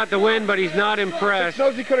knows he got the win, but he's not impressed. Six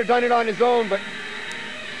knows he could have done it on his own, but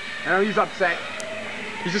I know he's upset.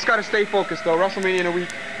 He's just got to stay focused, though. WrestleMania in a week.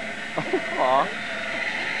 Aww.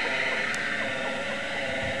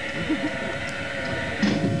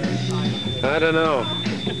 I don't know.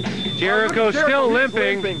 Jericho's still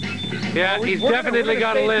limping. Yeah, he's definitely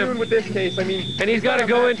got a limp. With this case, I mean, and he's got to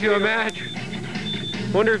go into a match.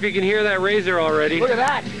 Wonder if you can hear that razor already. Look at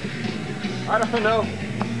that. I don't know.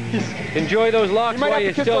 Enjoy those locks while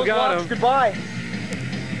you still got them. Goodbye.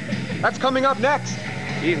 That's coming up next.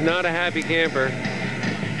 He's not a happy camper.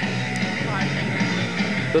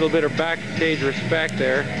 Little bit of backstage respect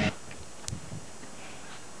there.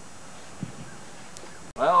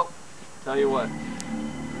 Well, tell you what.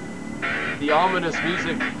 The ominous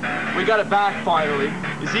music. We got it back finally.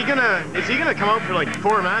 Is he gonna come out for like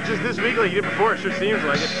 4 matches this week like he did before? It sure seems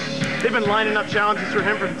like it. They've been lining up challenges for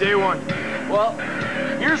him from day one. Well,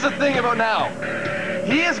 here's the thing about now.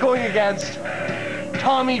 He is going against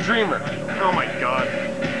Tommy Dreamer. Oh my God.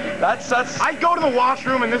 That's. I go to the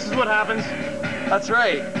washroom and this is what happens. That's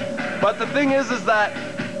right. But the thing is that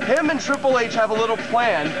him and Triple H have a little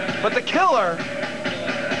plan, but the Killer,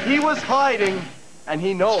 he was hiding, and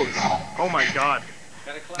he knows. Oh my God.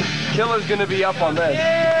 Killer's gonna be up on this.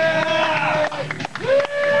 And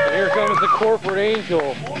here comes the corporate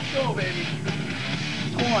angel. Show, baby.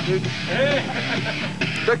 Come on, dude.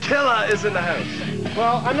 The Killer is in the house.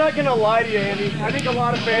 Well, I'm not gonna lie to you, Andy. I think a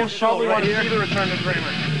lot of fans probably want to see the return of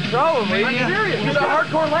Dreamer. Probably. I'm serious. He's a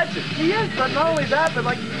hardcore legend. He is, but not only that, but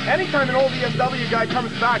like anytime an old ESW guy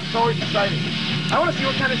comes back, it's always exciting. I want to see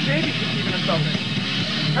what kind of shape he's keeping himself in.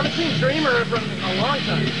 Haven't seen Dreamer for a long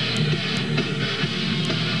time.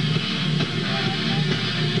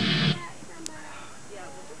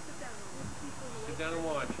 Sit down and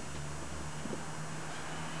watch.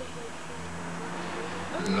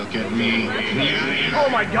 Look at me. Oh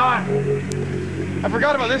my God! I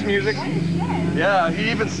forgot about this music. Yeah, he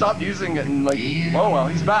even stopped using it and like, oh well,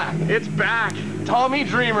 he's back. It's back. Tommy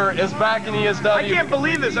Dreamer is back in ESW. I can't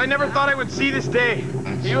believe this. I never thought I would see this day.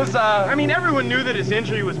 He was, I mean, everyone knew that his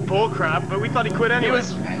injury was bullcrap, but we thought he quit anyway. He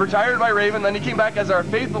was retired by Raven, then he came back as our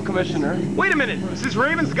faithful commissioner. Wait a minute. Since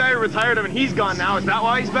Raven's the guy who retired him and he's gone now, is that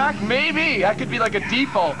why he's back? Maybe. That could be like a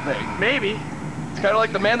default thing. Maybe. It's kind of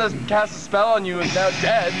like the man that cast a spell on you is now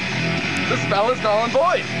dead. The spell is null and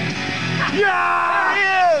void. Yeah!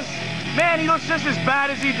 There he is! Man, he looks just as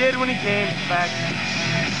bad as he did when he came back.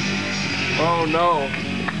 Oh no.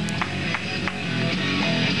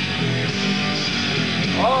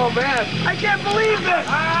 Oh man. I can't believe this!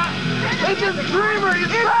 It's just Dreamer! He's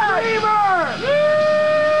back! Dreamer!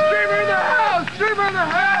 Dreamer in the house! Dreamer in the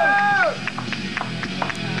house!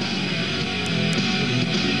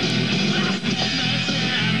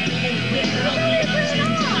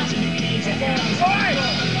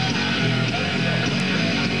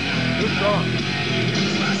 Good song.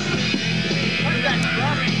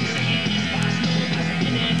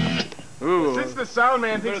 Ooh. Since the sound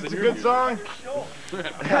man thinks it's a good song,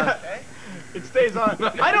 it stays on.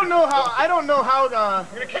 I don't know how. I'm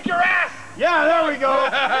gonna kick your ass. Yeah, there we go.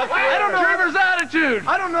 I don't know. Dreamer's attitude.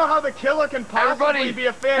 I don't know how the Killer can possibly Everybody, be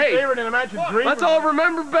a fan hey, favorite in a match with Dreamer. Let's all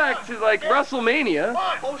remember back to like WrestleMania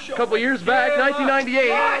a couple years back,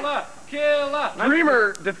 1998. Killer.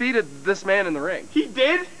 Dreamer defeated this man in the ring. He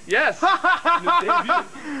did? Yes.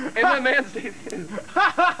 And that man stayed in.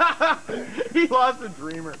 He lost to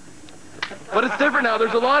Dreamer. But it's different now.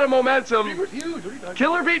 There's a lot of momentum.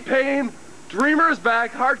 Killer beat Payne. Dreamer is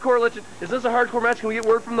back. Hardcore legend. Is this a hardcore match? Can we get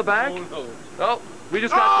word from the back? Oh, no. Oh, we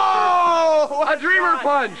just got Oh! a Dreamer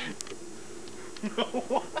punch.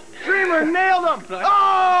 Dreamer nailed him!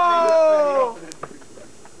 Oh!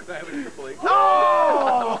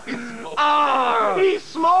 Oh! Oh! He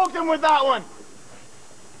smoked him with that one!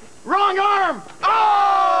 Wrong arm!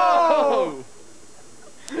 Oh!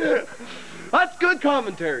 That's good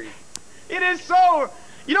commentary. It is so...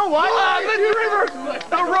 You know what? Dreamer!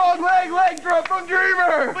 The wrong leg drop from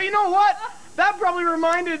Dreamer! But you know what? That probably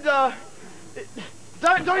reminded, don't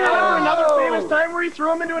you remember another famous time where he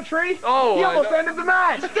threw him into a tree? Oh, he almost ended the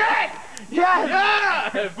match. Yes!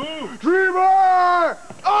 Yeah! Dreamer!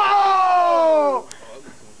 Oh!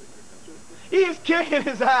 He's kicking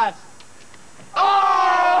his ass.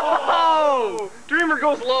 Oh! Dreamer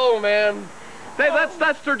goes low, man. Hey,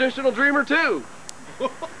 that's traditional Dreamer too.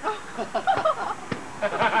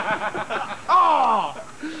 Oh!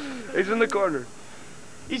 He's in the corner.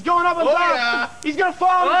 He's going up on top. Yeah. He's gonna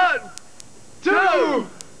fall. 1, 2,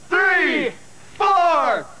 3,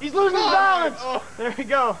 4. He's losing his balance. There we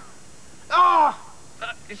go. Oh!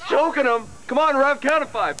 He's choking him. Come on, Rev, count of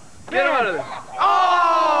 5. Get him out of there.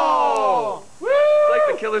 Oh! Woo! It's like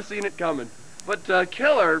the Killer seen it coming. But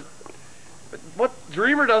Killer, what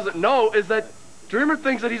Dreamer doesn't know is that Dreamer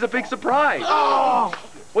thinks that he's a big surprise. Oh!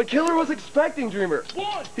 What Killer was expecting Dreamer.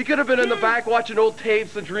 He could have been in the back watching old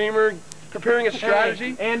tapes of Dreamer, preparing a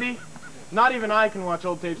strategy. Hey, Andy, not even I can watch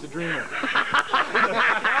old tapes of Dreamer.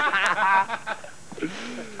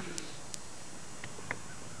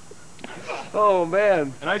 Oh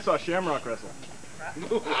man. And I saw Shamrock wrestle.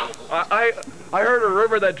 I heard a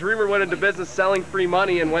rumor that Dreamer went into business selling free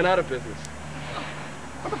money and went out of business.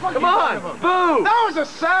 What the fuck Come are you on, talking about? boo! That was a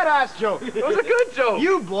sad ass joke. It was a good joke.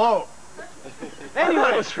 You blow. Anyway,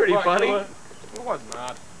 That was pretty funny. It was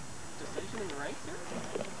not. Decision in the ranks here?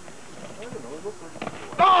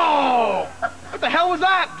 Oh! What the hell was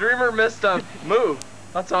that? Dreamer missed a move.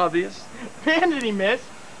 That's obvious. Man, did he miss?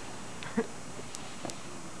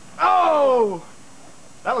 Oh!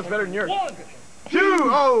 That looks better than yours. 2!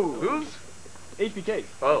 Oh! Who's? HBK's.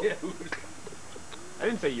 Oh. I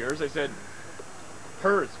didn't say yours, I said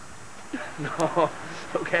hers. No.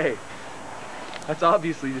 Okay. That's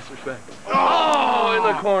obviously disrespect. Oh, in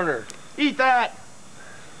the corner. Eat that!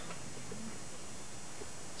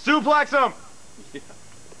 Suplex him!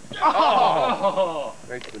 Oh!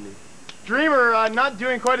 Right to the knee. Dreamer not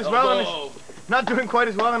doing quite as well on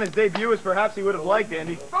his debut as perhaps he would have liked,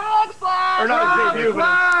 Andy. Frog splash! Or not his debut,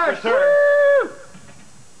 but his return.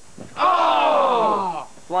 Oh!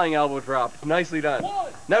 Flying elbow drop. Nicely done.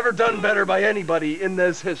 Never done better by anybody in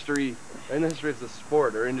this history. In the history of the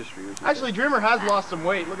sport or industry. Actually, Dreamer has lost some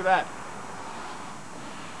weight. Look at that.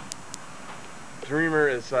 Dreamer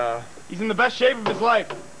is, He's in the best shape of his life.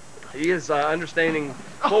 he is understanding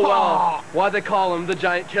full well why they call him the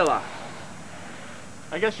Giant Killer.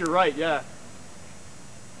 I guess you're right, yeah.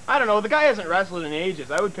 I don't know, the guy hasn't wrestled in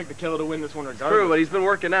ages. I would pick the Killer to win this one regardless. True, but he's been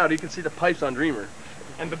working out. You can see the pipes on Dreamer.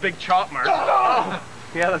 And the big chop mark. Oh.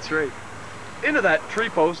 Yeah, that's right. Into that tree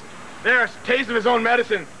post. There's a taste of his own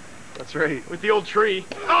medicine. That's right. With the old tree.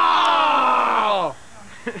 Oh!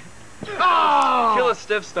 Oh! Kill a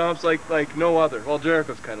stiff stomps like no other. Well,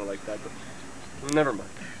 Jericho's kind of like that, but never mind.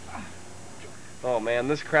 Oh man,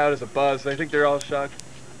 this crowd is a buzz. I think they're all shocked.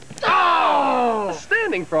 Oh! A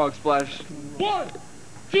standing frog splash. 1,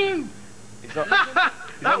 2.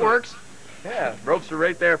 That works. Yeah, ropes are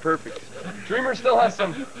right there, perfect. Dreamer still has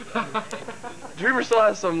some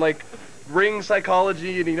like ring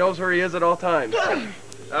psychology, and he knows where he is at all times.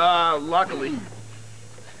 Luckily.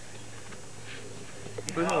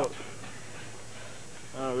 Oh,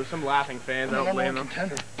 there's some laughing fans out laying them.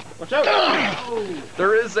 Watch out!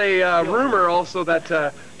 There is a rumor also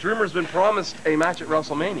that Dreamer's been promised a match at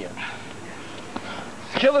WrestleMania.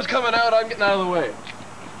 Killer's coming out, I'm getting out of the way.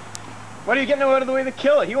 What are you getting out of the way of the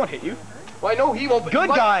Killer? He won't hit you. Well, I know he won't. Good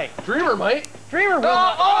guy. Dreamer might. Dreamer will.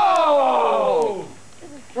 Oh!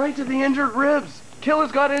 Right to the injured ribs.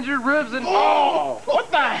 Killer's got injured ribs and oh!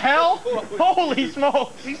 What the hell? Holy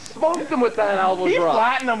smokes! He smoked him with that elbow He drop.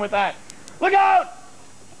 flattened him with that. Look out!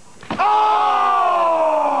 Oh!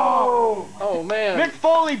 Oh man. Mick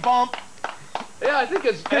Foley bump. Yeah, I think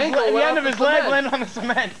his ankle The went end off of his the leg cement. landed on the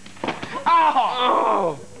cement.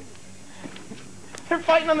 Oh! They're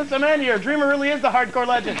fighting on the cement here. Dreamer really is the hardcore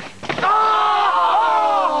legend.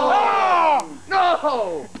 Oh!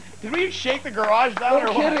 No! Did we shake the garage down or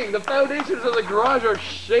No what? kidding. The foundations of the garage are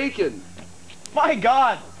shaking. My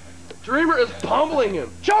God. Dreamer is pummeling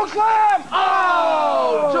him. Choke slam!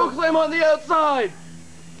 Oh! Choke slam on the outside.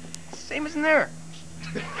 Same as in there.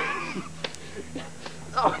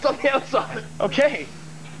 Oh, it's on the outside. Okay.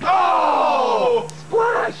 Oh!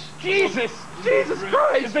 Splash! Jesus! Jesus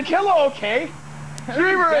Christ! Is the killer okay?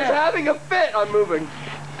 Dreamer is dead. having a fit. I'm moving.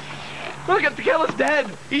 Look at the killer's dead.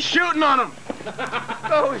 He's shooting on him.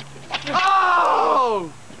 Oh!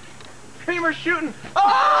 Oh! Dreamer's shooting.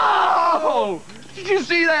 Oh! Did you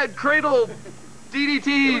see that cradle DDT?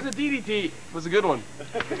 It was a DDT. It was a good one.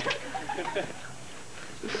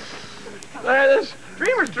 This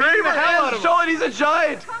Dreamer's beating the hell out of him. showing he's a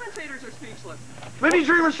giant. Commentators are speechless. Maybe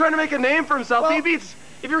Dreamer's trying to make a name for himself. Well, He beats.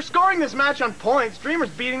 If you're scoring this match on points, Dreamer's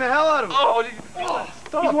beating the hell out of him. Oh,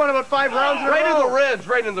 He's won about 5 rounds in a right in row. the ribs,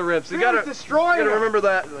 right in the ribs. You Dreamer's gotta destroying him. remember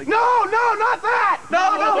that. Like, No, not that! No!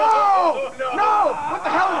 What the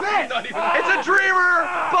hell is it? it's a Dreamer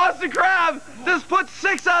Boston Crab. This put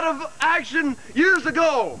 6 out of action years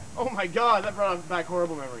ago. Oh my God, that brought back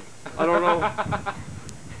horrible memories. I don't know.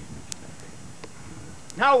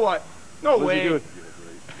 Now what? No What's he way. doing?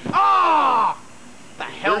 Ah! The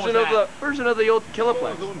hell was that? Version of the old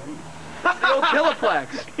Killaplex. The old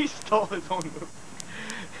Killaplex. He stole his own move.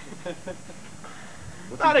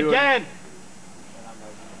 What's Not he doing? again.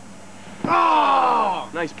 Oh!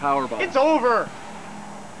 Nice power bomb. It's over.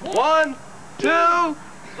 1, 2.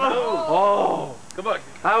 Oh, Come on.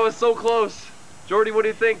 that was so close. Jordy, what do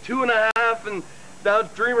you think? 2.5, and now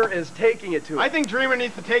Dreamer is taking it to him. I think Dreamer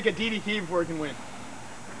needs to take a DDT before he can win.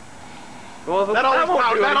 Well, That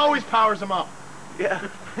always powers him up. Yeah.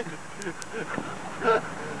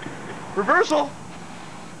 Reversal.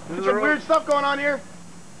 There's some weird stuff going on here.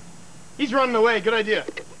 He's running away. Good idea.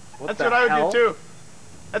 That's the what I would hell? do too.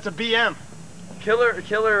 That's a BM.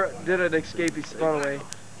 Killer did an escape. He spun away.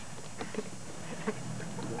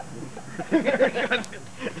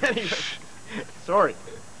 Anyway, sorry.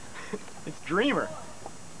 It's Dreamer.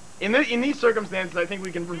 In these circumstances, I think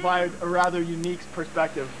we can provide a rather unique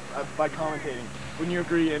perspective by commentating. Wouldn't you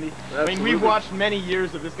agree, Andy? I mean, Absolutely. we've watched many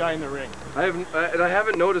years of this guy in the ring. I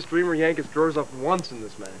haven't noticed Dreamer yank his drawers up once in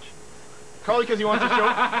this match. Probably because he wants to show. You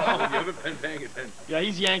haven't been paying attention. Yeah,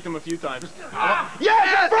 he's yanked him a few times.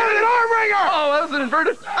 Yes! Inverted arm wringer! Oh, that was an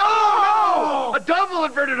inverted. Oh, A double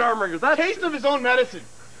inverted arm wringer. no! Taste of his own medicine.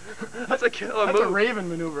 That's a killer That's move. a Raven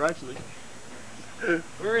maneuver, actually.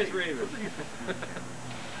 Where is Raven?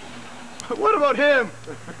 What about him?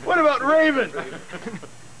 What about Raven?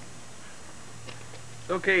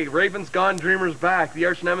 Okay, Raven's gone. Dreamer's back. The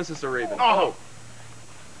arch nemesis of Raven. Oh!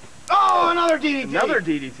 Oh, another DDT! Another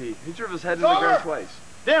DDT. He drove his head into the Over. ground twice.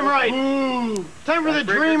 Damn right! Ooh. Time for the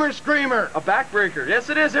Backbreaker. Dreamer Screamer! A backbreaker. Yes,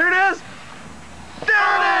 it is. Here it is. There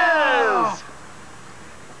Oh.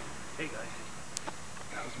 it is. Hey guys.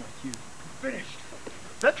 That was my cue. Finished.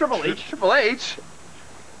 Is that Triple H? Triple H.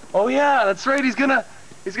 Oh yeah, that's right. He's gonna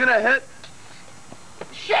hit.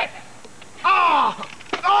 Shit! Oh!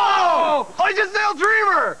 Oh! Oh, he just nailed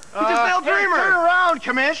Dreamer. He just nailed Hey, Dreamer. turn around,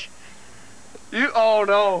 Kamish. Oh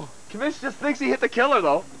no. Kamish just thinks he hit the killer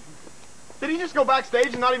though. Did he just go backstage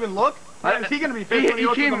and not even look? Is he gonna be pissed when he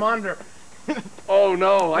looks at the monitor? Oh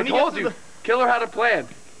no, I When he told gets you. to Killer had a plan.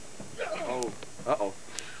 Oh. Uh-oh.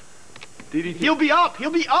 DDT. He'll be up. He'll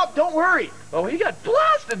be up. Don't worry. Oh, he got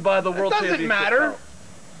blasted by the world It doesn't championship matter. belt.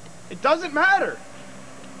 It doesn't matter.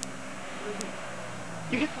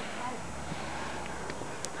 You get.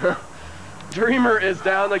 Dreamer is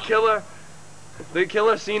down. The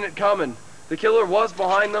killer seen it coming. The killer was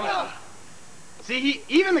behind them. See,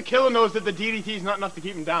 even the killer knows that the DDT is not enough to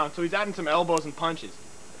keep him down, so he's adding some elbows and punches.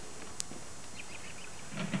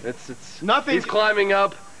 It's Nothing. He's climbing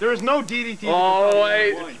up. There is no DDT. Oh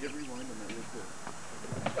wait.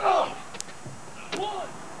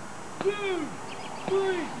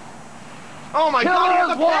 Oh my Killer God! he has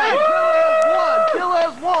has a won. pin! Killer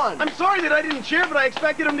has won. I'm sorry that I didn't cheer, but I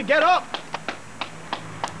expected him to get up.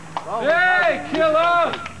 Hey,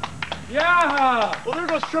 killer! Yeah! Well, there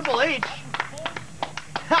goes Triple H.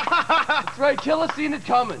 That's right. Killer seen it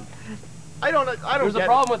coming. I don't There's a get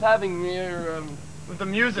problem with having your it. With the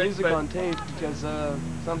music. music but- on tape because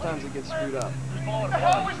sometimes it gets screwed up. What the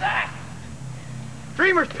hell was that?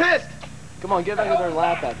 Dreamer's pissed. Come on, get under there and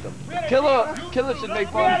laugh at them. Killer should make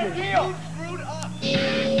fun.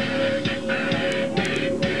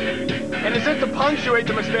 And as if to punctuate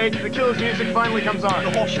the mistake, the killer's music finally comes on.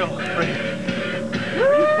 The whole show. Right.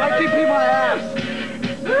 I keep my ass.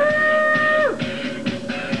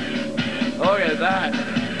 at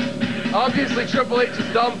that. Obviously, Triple H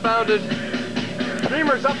is dumbfounded.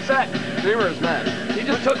 Dreamer's upset. Dreamer is mad. He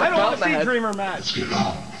just took the I don't want belt to in the see head. Dreamer mad.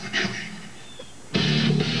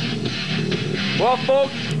 Well,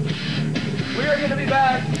 folks, we are going to be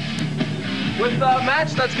back with a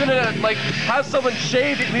match that's going to like have someone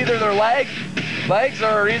shave either their legs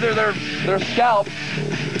or either their scalp.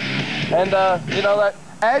 And you know that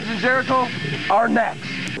Edge and Jericho are next.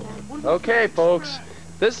 Okay, folks,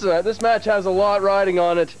 this match has a lot riding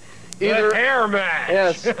on it. The hair match.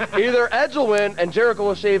 Yes, either Edge will win and Jericho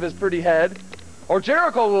will shave his pretty head, or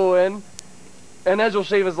Jericho will win and Edge will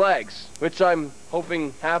shave his legs, which I'm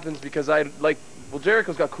hoping happens because well,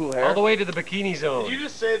 Jericho's got cool hair. All the way to the bikini zone. Did you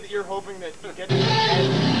just say that you're hoping that you get to the Edge?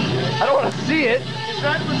 I don't want to see it. Is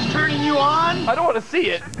that what's turning you on? I don't want to see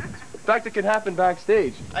it. In fact, it can happen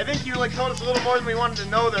backstage. I think you like told us a little more than we wanted to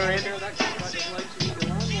know there, Andy.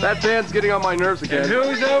 That band's getting on my nerves again. And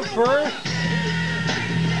who's out first?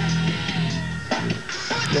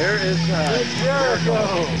 There is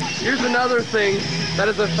Jericho. Here's another thing that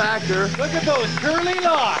is a factor. Look at those curly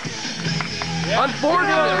locks.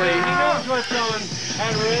 Unfortunately, He knows what's on,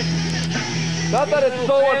 Henry. not that it's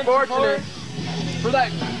so unfortunate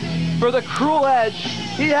for the cruel Edge,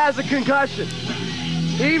 he has a concussion.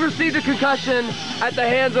 He received a concussion at the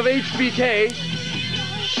hands of HBK.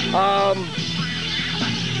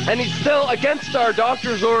 And he's still, against our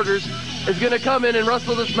doctor's orders, is going to come in and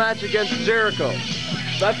wrestle this match against Jericho.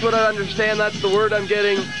 That's what I understand. That's the word I'm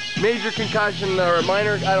getting. Major concussion or a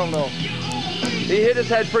minor, I don't know. He hit his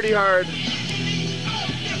head pretty hard.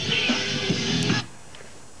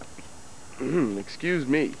 Excuse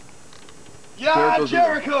me. Yeah,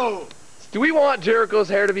 Jericho! Do we want Jericho's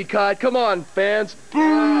hair to be cut? Come on, fans.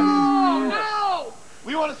 Oh, no!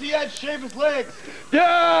 We want to see Edge shave his legs. Yeah!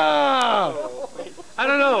 I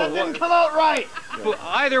don't know. That didn't come out right. Well,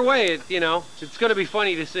 either way, you know, it's going to be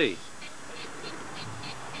funny to see.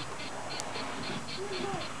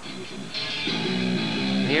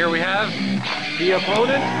 And here we have the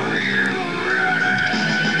opponent.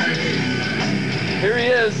 Here he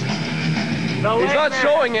is. He's not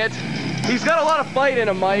showing it. He's got a lot of fight in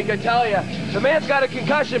him, Mike, I tell you. The man's got a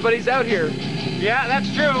concussion, but he's out here. Yeah,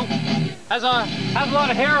 that's true. Has a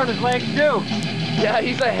lot of hair on his legs, too. Yeah,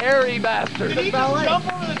 he's a hairy bastard. Did he just jump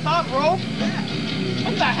over the top rope?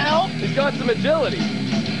 What the hell? He's got some agility.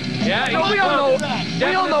 Yeah, No, we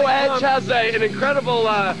all know Edge has an incredible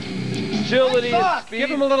agility and speed.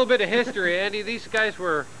 Give him a little bit of history, Andy. These guys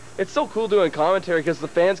were... It's so cool doing commentary because the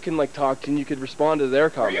fans can like talk to you and you could respond to their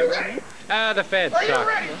comments. The fans suck.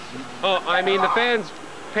 Oh, I mean the fans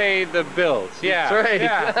pay the bills. Yeah. That's right.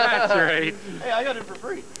 Yeah, that's right. Hey, I got it for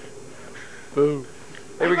free. Boom.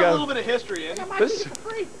 Here we A go. little bit of history, Andy.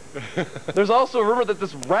 There's also a rumor that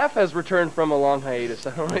this ref has returned from a long hiatus.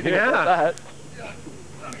 I don't know anything about that.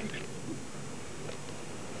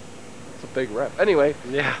 It's a big ref. Anyway.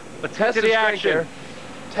 Yeah. Let's test get to the strength action. there.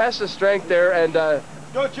 Test the strength there, and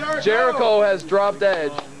Go, Jericho! Jericho has dropped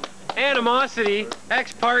Edge. Animosity,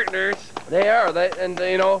 ex-partners. They are. And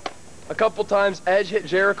you know, a couple times Edge hit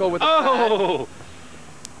Jericho with a pad,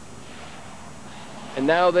 and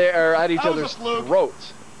now they are at each other's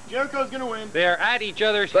throats. Jericho's gonna win. They are at each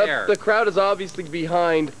other's hair. The crowd is obviously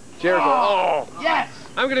behind Jericho. Oh! Yes!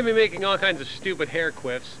 I'm going to be making all kinds of stupid hair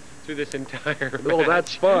quiffs through this entire match. Well,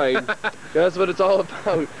 that's fine. That's what it's all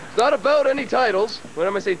about. It's not about any titles.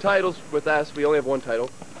 Whenever I say titles with us, we only have one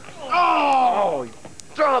title. Oh! He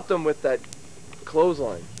dropped him with that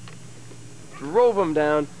clothesline. Drove him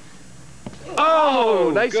down.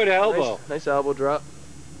 Oh! Nice, good elbow. Nice elbow drop.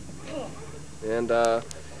 And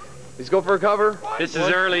he's going for a cover. This is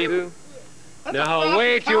early. No,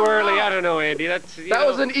 way too early. I don't know, Andy. That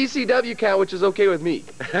was an ECW count, which is okay with me.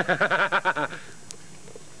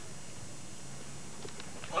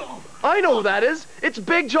 I know who that is. It's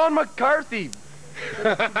Big John McCarthy. Who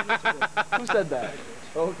said that?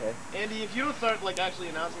 Oh, okay. Andy, if you don't start like actually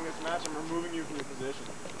announcing this match, I'm removing you from your position.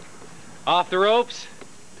 Off the ropes.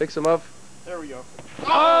 Picks him up. There we go.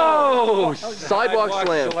 Oh! Sidewalk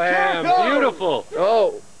slam. Beautiful.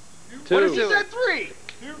 Oh. Two. He said 3.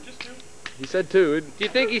 Just 2. He said 2. Do you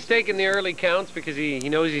think he's taking the early counts because he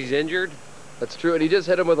knows he's injured? That's true, and he just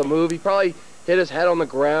hit him with a move. He probably hit his head on the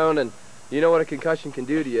ground, and you know what a concussion can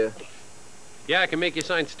do to you. Yeah, it can make you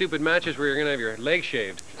sign stupid matches where you're going to have your leg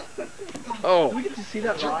shaved. Oh. Did we get to see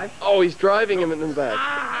that live? Oh, he's driving him in the back.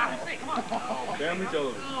 Family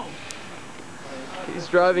television. He's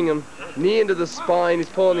driving him. Knee into the spine. He's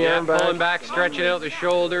pulling the arm back. Pulling back, stretching out the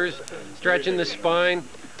shoulders, stretching the spine.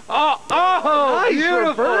 Oh, nice beautiful.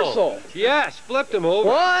 reversal. Yes, flipped him over.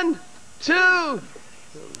 1, 2.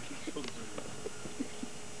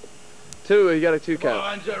 2, he got a 2 count. Come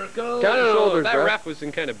on, Jericho. Count the shoulders, that bro. ref was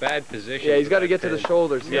in kind of bad position. Yeah, he's for got to that get to the pin.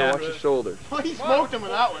 shoulders. You Yeah. gotta watch the shoulders. Well, he smoked him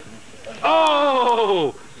with that one.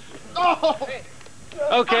 Oh! Oh!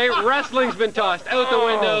 Okay, wrestling's been tossed out the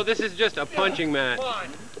window. This is just a punching match.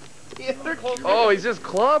 Oh, he's just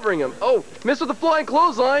clobbering him. Oh, missed with the flying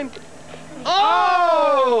clothesline.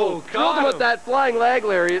 Oh! Drilled him with that flying leg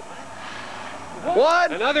lariat.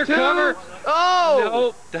 1, Another 2. cover.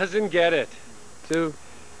 Oh! No, doesn't get it. 2.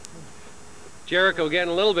 Jericho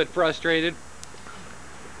getting a little bit frustrated,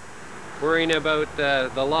 worrying about the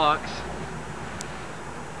locks.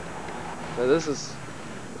 Now this is...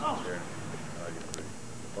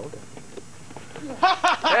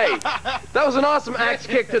 Hey, that was an awesome axe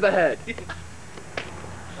kick to the head.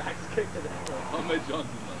 Ahmed Johnson.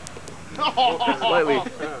 Slightly.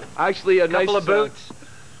 Actually, a Couple nice of boots.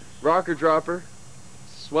 rocker dropper.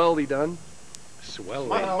 Swellly done. Swelly.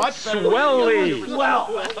 Much better.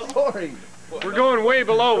 Swelly. Sorry. We're going way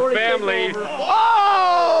below family.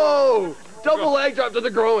 Oh! Double leg drop to the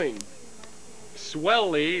groin.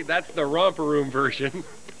 Swelly. That's the romper room version.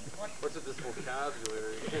 What's with this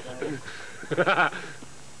vocabulary?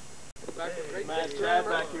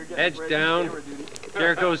 Edge down.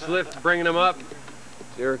 Jericho's lift, bringing him up.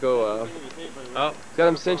 Jericho, Oh, got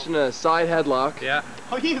him cinching a side headlock. yeah.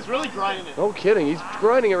 Oh, he is really grinding it. No kidding, he's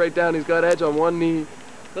grinding it right down. He's got Edge on one knee.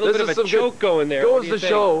 A little This bit is of a some choke going there. What Goes do you to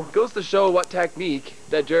think? show what technique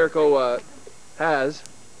that Jericho has.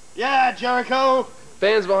 Yeah, Jericho.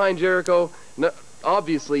 Fans behind Jericho. No,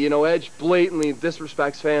 obviously, you know, Edge blatantly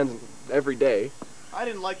disrespects fans every day. I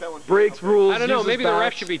didn't like that one. Breaks rules. I don't know. uses Maybe the ref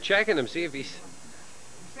bats. should be checking him, see if he's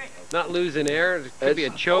not losing air. There could be a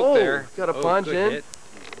Edge- choke oh, there. got a punch good in. hit.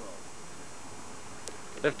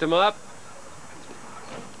 Lift him up.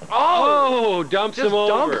 Oh! Dumps Just him over.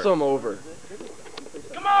 dumps him over.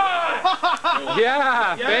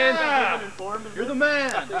 Yeah, fans. You're the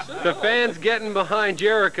man. The fans getting behind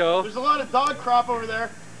Jericho. There's a lot of dog crop over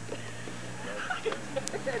there.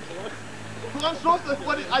 Well, I'm supposed to.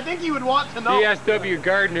 I think you would want to know. CSW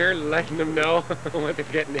Gardner letting them know what they're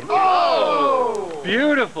getting into. Oh!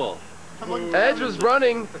 Beautiful. Edge was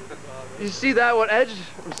running. You see that one? Edge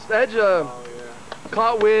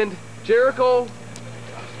caught wind. Jericho,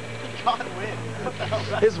 Caught wind. What the hell's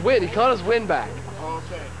that? his wind. He caught his wind back.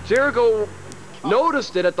 Okay. Jericho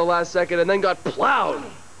noticed it at the last second and then got plowed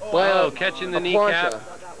by Oh, catching the a kneecap. plancha.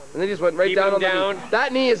 And then he just went right Keeping down him on the down. knee.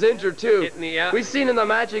 That knee is injured too. Hitting the, yeah. We've seen in the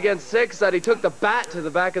match against Six that he took the bat to the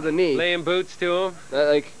back of the knee. Laying boots to him.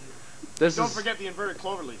 Like, this Don't is. forget the inverted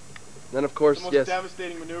cloverleaf. Then of The course, most yes,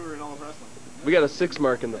 devastating maneuver in all of wrestling. we got a 6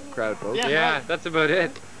 mark in the crowd, folks. Yeah. Yeah, that's about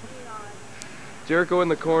it. Jericho in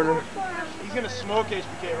the corner. He's gonna smoke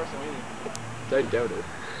HBK at WrestleMania. I doubt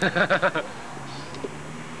it.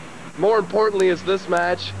 More importantly is this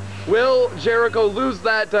match. Will Jericho lose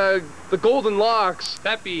that the golden locks,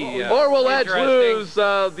 That'd be or will Edge interesting. lose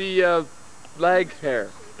the leg hair?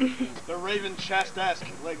 The Raven chest-esque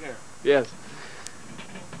leg hair. Yes.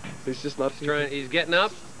 He's just not He's getting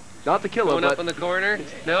up, not the killer, going up but on the corner.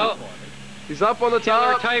 No, he's up on the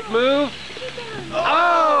killer top. type move.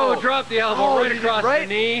 Oh, drop the elbow Oh, right across right,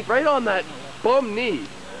 the knee. right on that bum knee.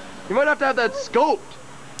 You might have to have that scoped.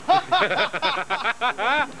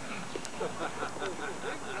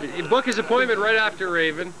 You book his appointment right after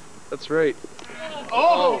Raven. That's right.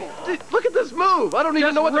 Oh! Dude, look at this move. I don't even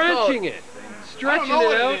Just know what to call wrenching it. it, I stretching don't know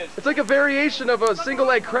it what out. it is. It's like a variation of a single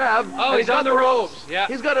leg crab. Oh, and he's got on the ropes. Yeah.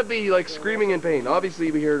 He's got to be like screaming in pain.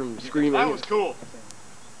 Obviously, we heard him screaming. That was cool.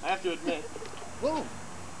 I have to admit. Whoa!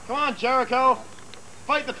 Come on, Jericho.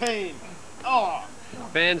 Fight the pain. Oh!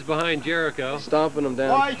 Fans behind Jericho. Stomping him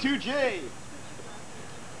down. Y2J.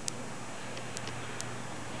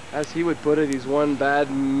 As he would put it, he's one bad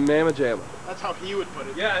mamma jamma. That's how he would put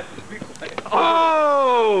it. Yeah, be quiet.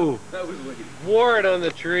 Oh! That was wicked. Wore it on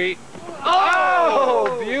the tree.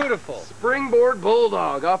 Oh! Beautiful. Springboard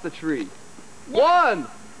bulldog off the tree. 1,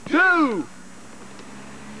 2.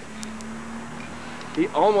 He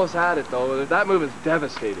almost had it though. That move is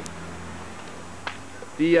devastating.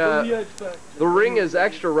 The ring is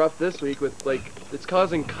extra rough this week with it's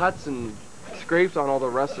causing cuts and scrapes on all the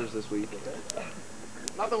wrestlers this week.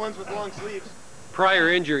 Not the ones with long sleeves. Prior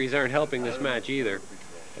injuries aren't helping this match either.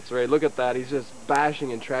 That's right. Look at that. He's just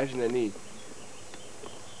bashing and trashing the knee.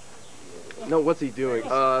 No, what's he doing?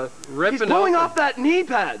 Ripping He's pulling open. off that knee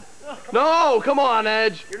pad. No, come on,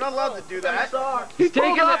 Edge. You're not allowed to do that. He's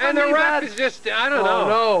Taking pulled off and the knee ref pad. is just, I don't Oh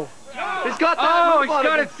know. no. He's got that Oh, move he's on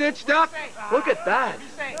got him. it stitched up. Look at that.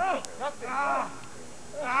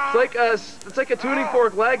 It's like a tuning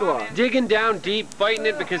fork leg lock. Digging down deep, fighting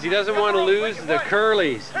it because he doesn't want to lose the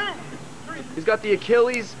curlies. He's got the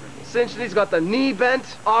Achilles cinched and he's got the knee bent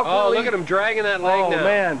awkwardly. Oh, look at him dragging that leg now. Oh,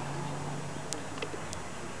 man.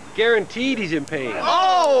 Guaranteed he's in pain.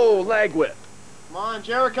 Oh, leg whip. Come on,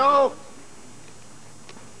 Jericho.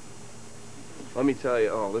 Let me tell you,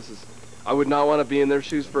 oh, this is... I would not want to be in their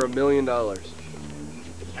shoes for $1 million. Yeah,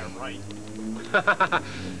 right.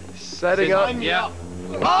 Setting up. Yeah.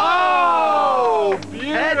 Oh!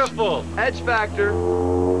 Beautiful. Edge factor.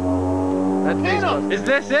 That face bust. Is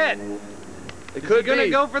this it? It could He's gonna be.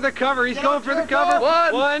 go for the cover. He's going for the cover.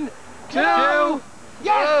 One, two.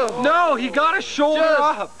 Yes! No, he got a shoulder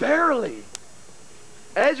Just up. barely.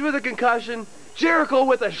 Edge with a concussion. Jericho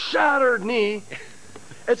with a shattered knee.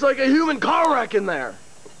 It's like a human car wreck in there.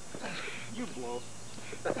 You blow.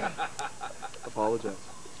 Apologize.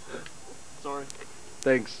 Sorry.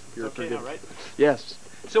 Thanks. It's okay now, right? Yes.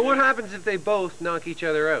 So what happens if they both knock each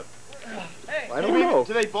other out? I don't know.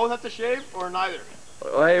 Do they both have to shave or neither?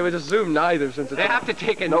 I would assume neither since it's They have to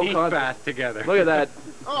take a no knee contest. bath together. Look at that.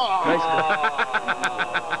 Oh.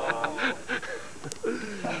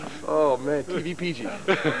 Oh man, TV PG.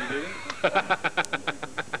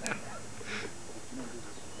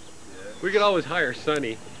 We could always hire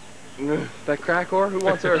Sonny. That crack whore? Who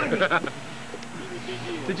wants her?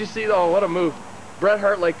 Did you see? Oh, what a move. Bret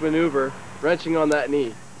Hart like maneuver, wrenching on that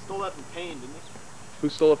knee. Stole that from Pain, didn't he? Who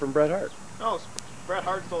stole it from Bret Hart? No, Bret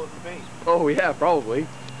Hart stole it from Pain. Oh yeah, probably.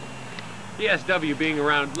 ESW being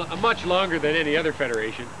around much longer than any other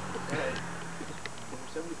federation.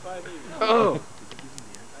 75 years. Oh.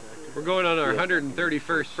 We're going on our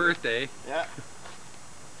 131st birthday. Yeah.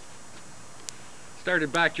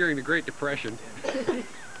 Started back during the Great Depression.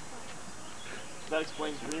 That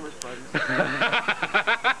explains Dreamer's presence.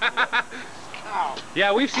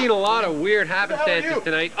 Yeah, we've seen a lot of weird happenstances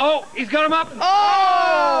tonight. Oh, he's got him up.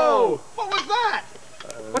 Oh! What was that?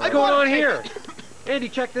 What's going on here? Andy,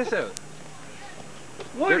 check this out.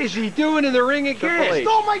 What is he doing in the ring again? H.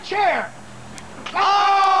 Stole my chair.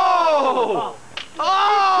 Oh!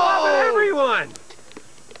 Oh! Everyone!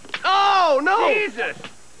 Oh no! Jesus!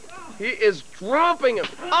 He is dropping him.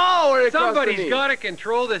 Oh, right across the Somebody's knee. got to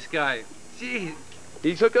control this guy. Jeez.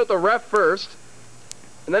 He took out the ref first,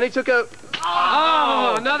 and then he took out.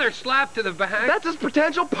 Oh, another slap to the back. That's his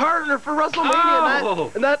potential partner for WrestleMania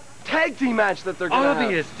Oh. and that tag team match that they're gonna have.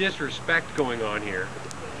 Obvious disrespect going on here.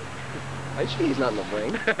 Actually, he's not in the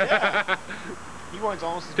ring. Yeah. He whines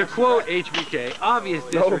almost as To much as quote Bret. HBK, obvious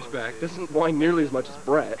No, disrespect. doesn't whine nearly as much as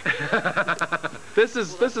Bret. This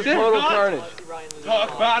is total carnage.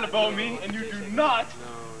 Talk bad about me, and you do not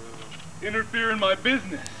interfere in my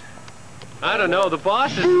business. I don't know, the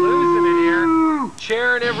boss is losing it here.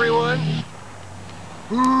 Cheering everyone.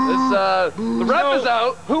 The ref is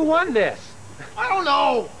out. Who won this? I don't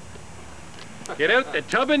know. Get out the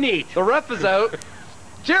tub of neat. The ref is out.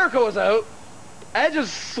 Jericho is out. Edge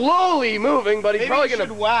is slowly moving, but he's Maybe probably he should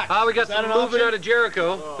gonna. whack. We got Is that some an movement option? out of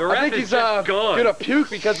Jericho. The I ref think is he's just gone. gonna puke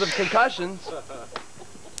because of concussions.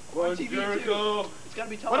 One Jericho. It's gotta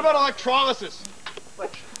be tough. What about electrolysis?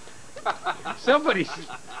 Somebody's.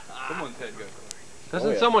 Someone's head got caught.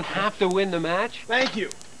 Doesn't yeah. someone have to win the match? Thank you.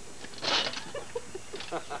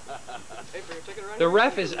 The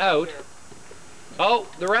ref is out. Oh,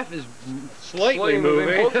 the ref is slightly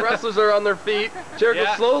moving. Both wrestlers are on their feet. Jericho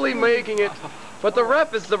Yeah. slowly making it, but the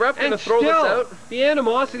ref gonna And throw this still, out? the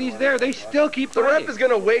animosity's there. They still keep The fighting. ref is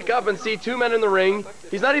gonna wake up and see two men in the ring.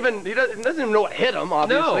 He doesn't even know what hit him,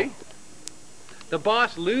 obviously. No. The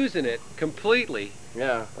boss losing it completely.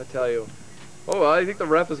 Yeah, I tell you. Oh, well, I think the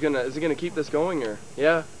ref is he gonna keep this going here?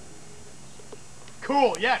 Yeah.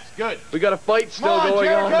 Cool. Yes. Good. We got a fight still Come on, going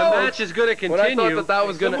on. Jericho! The match is going to continue. When I thought that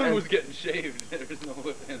was gonna Someone end. was getting shaved. There's no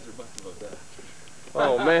ifs, ands, or buts about that.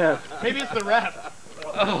 Oh man. Maybe it's the ref.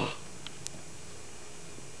 Oh,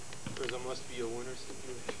 Because it must be a winner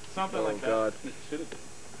situation. Something Oh like that. god.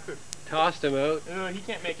 tossed him out. He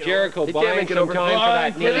can't make it. Jericho He can't buying make it some over.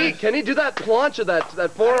 time for that knee. Can he do that plancha,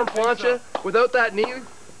 that forearm plancha without that knee?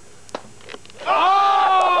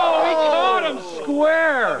 Oh, he caught him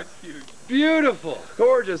square. Beautiful.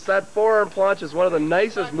 Gorgeous. That forearm plancha is one of the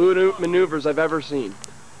nicest maneuvers I've ever seen.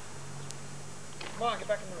 Come on, get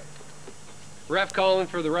back in the ring. Ref calling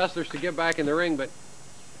for the wrestlers to get back in the ring, but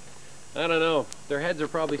I don't know. Their heads are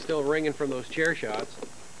probably still ringing from those chair shots.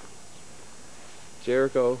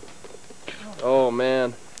 Jericho. Oh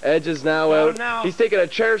man. Edge is now Oh, out. now. He's taking a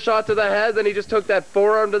chair shot to the head, then he just took that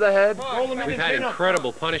forearm to the head. We've had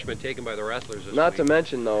incredible punishment taken by the wrestlers this Not week. to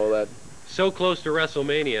mention though that So close to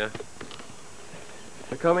WrestleMania.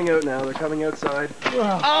 they're coming out now. They're coming outside.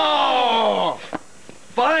 Oh!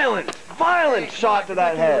 Violent shot to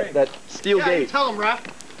that head. That steel Yeah, you gate. tell him, ref.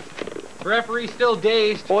 Referee still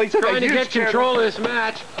dazed. Well, he took a trying to huge get control of this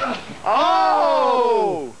match.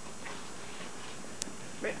 Oh!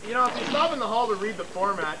 Man, you know, if you stop in the hall to read the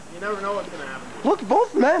format, you never know what's going to happen. Look,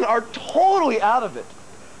 both men are totally out of it.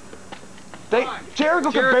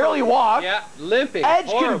 Jericho can barely walk. Yeah, limping. Edge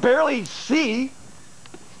Horrible. can barely see.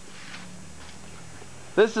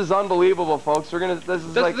 This is unbelievable, folks. They're gonna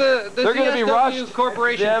be rushed.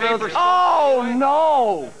 Corporation papers. Oh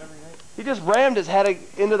no! He just rammed his head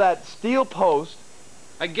into that steel post.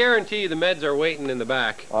 I guarantee you the meds are waiting in the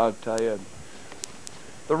back. I'll tell you.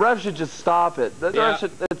 The ref should just stop it.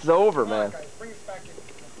 It's over, man.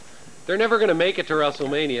 They're never going to make it to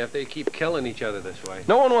WrestleMania if they keep killing each other this way.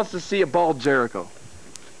 No one wants to see a bald Jericho.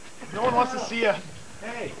 No one wants to see a...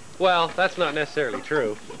 Hey. Well, that's not necessarily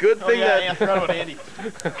true. Good thing I forgot about Andy.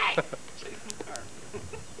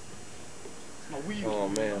 Oh,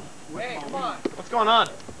 man. Hey, come on. What's going on?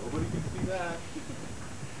 Nobody can see that.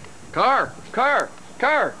 Car!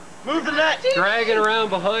 Move the net! Dragging around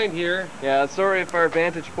behind here. Yeah, sorry if our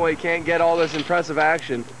vantage point can't get all this impressive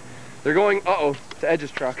action. They're going, to Edge's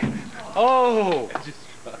truck. Oh!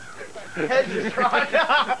 Edge's truck.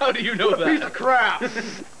 How do you know that? Piece of crap.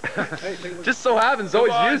 Just so happens, though,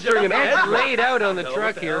 he's used to an Edge Edge. laid out on the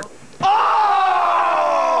truck here.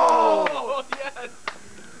 Oh! Yes!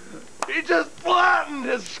 He just flattened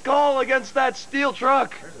his skull against that steel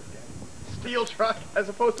truck. Steel truck, as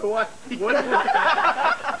opposed to what? The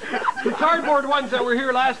cardboard ones that were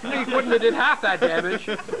here last week wouldn't have did half that damage.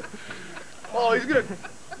 Oh, he's gonna...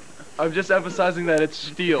 I'm just emphasizing that it's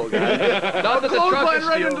steel, guys. Not that the truck is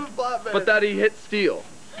right steel, into the flatbed. but that he hit steel.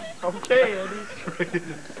 Okay, Andy.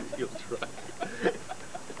 Steel truck.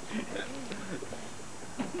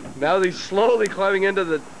 Now he's slowly climbing into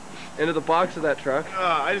the box of that truck.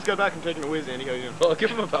 I just got back from taking a whiz, Andy. How you doing? Well, give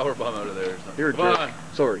him a power bomb out of there or something. You're a Come jerk. on.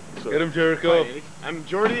 Sorry. Get him, Jericho. Hi, Andy. I'm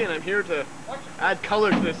Jordy, and I'm here to add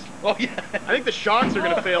color to this. Oh, yeah. I think the shocks are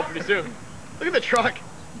gonna fail pretty soon. Look at the truck.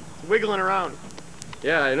 It's wiggling around.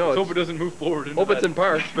 Yeah, I know. Let's hope it doesn't move forward into Hope it's that in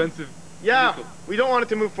park. expensive Yeah, vehicle. we don't want it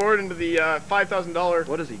to move forward into the $5,000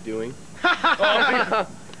 What is he doing? oh,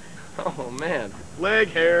 Oh, man. leg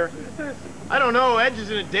hair. I don't know. Edge is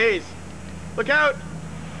in a daze. Look out!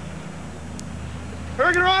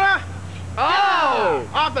 Hurricane Rana! Oh!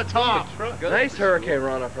 Off the top. Nice Hurricane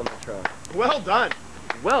Rana from the truck. Well done.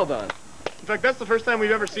 Well done. In fact, that's the first time we've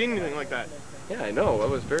ever seen anything like that. Yeah, I know. That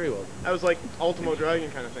was very well done. That was like Ultimo Dragon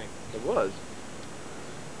kind of thing. It was.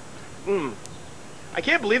 I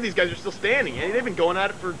can't believe these guys are still standing. They've been going at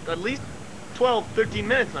it for at least 12, 13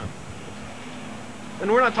 minutes now.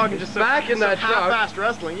 And we're not talking just Back in that truck. half-assed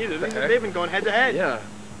wrestling either. They've been going head to head. Yeah.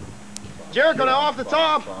 Jericho now off the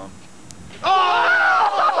top.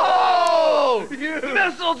 Oh!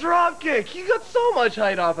 Missile drop kick. You got so much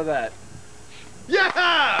height off of that.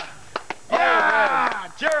 Yeah! Yeah!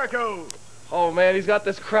 Jericho! Oh, man, he's got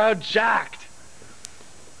this crowd jacked.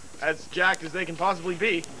 As jacked as they can possibly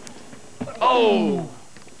be. Oh!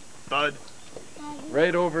 Thud.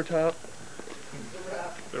 Right over top.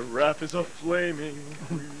 The ref is a flaming.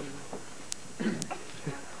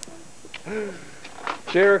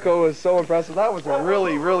 Jericho was so impressive. That was a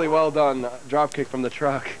really, really well done drop kick from the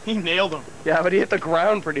truck. He nailed him. Yeah, but he hit the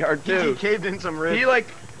ground pretty hard He too. caved in some ribs. He like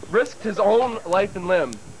risked his own life and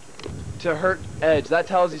limb to hurt Edge. That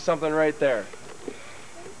tells you something right there.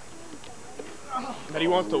 That he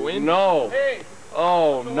wants to win? No.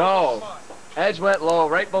 Oh no. Edge went low,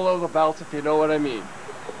 right below the belt, if you know what I mean.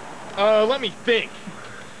 Let me think.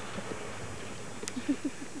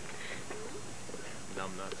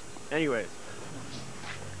 Numbnuts. Anyways.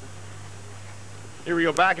 Here we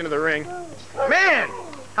go, back into the ring. Man!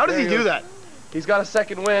 How does he do that? He's got a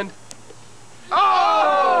second wind.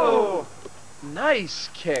 Oh! Nice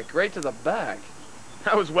kick, right to the back.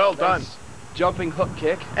 That was well done. Nice jumping hook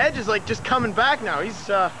kick. Edge is like just coming back now. He's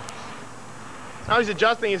now he's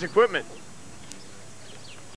adjusting his equipment.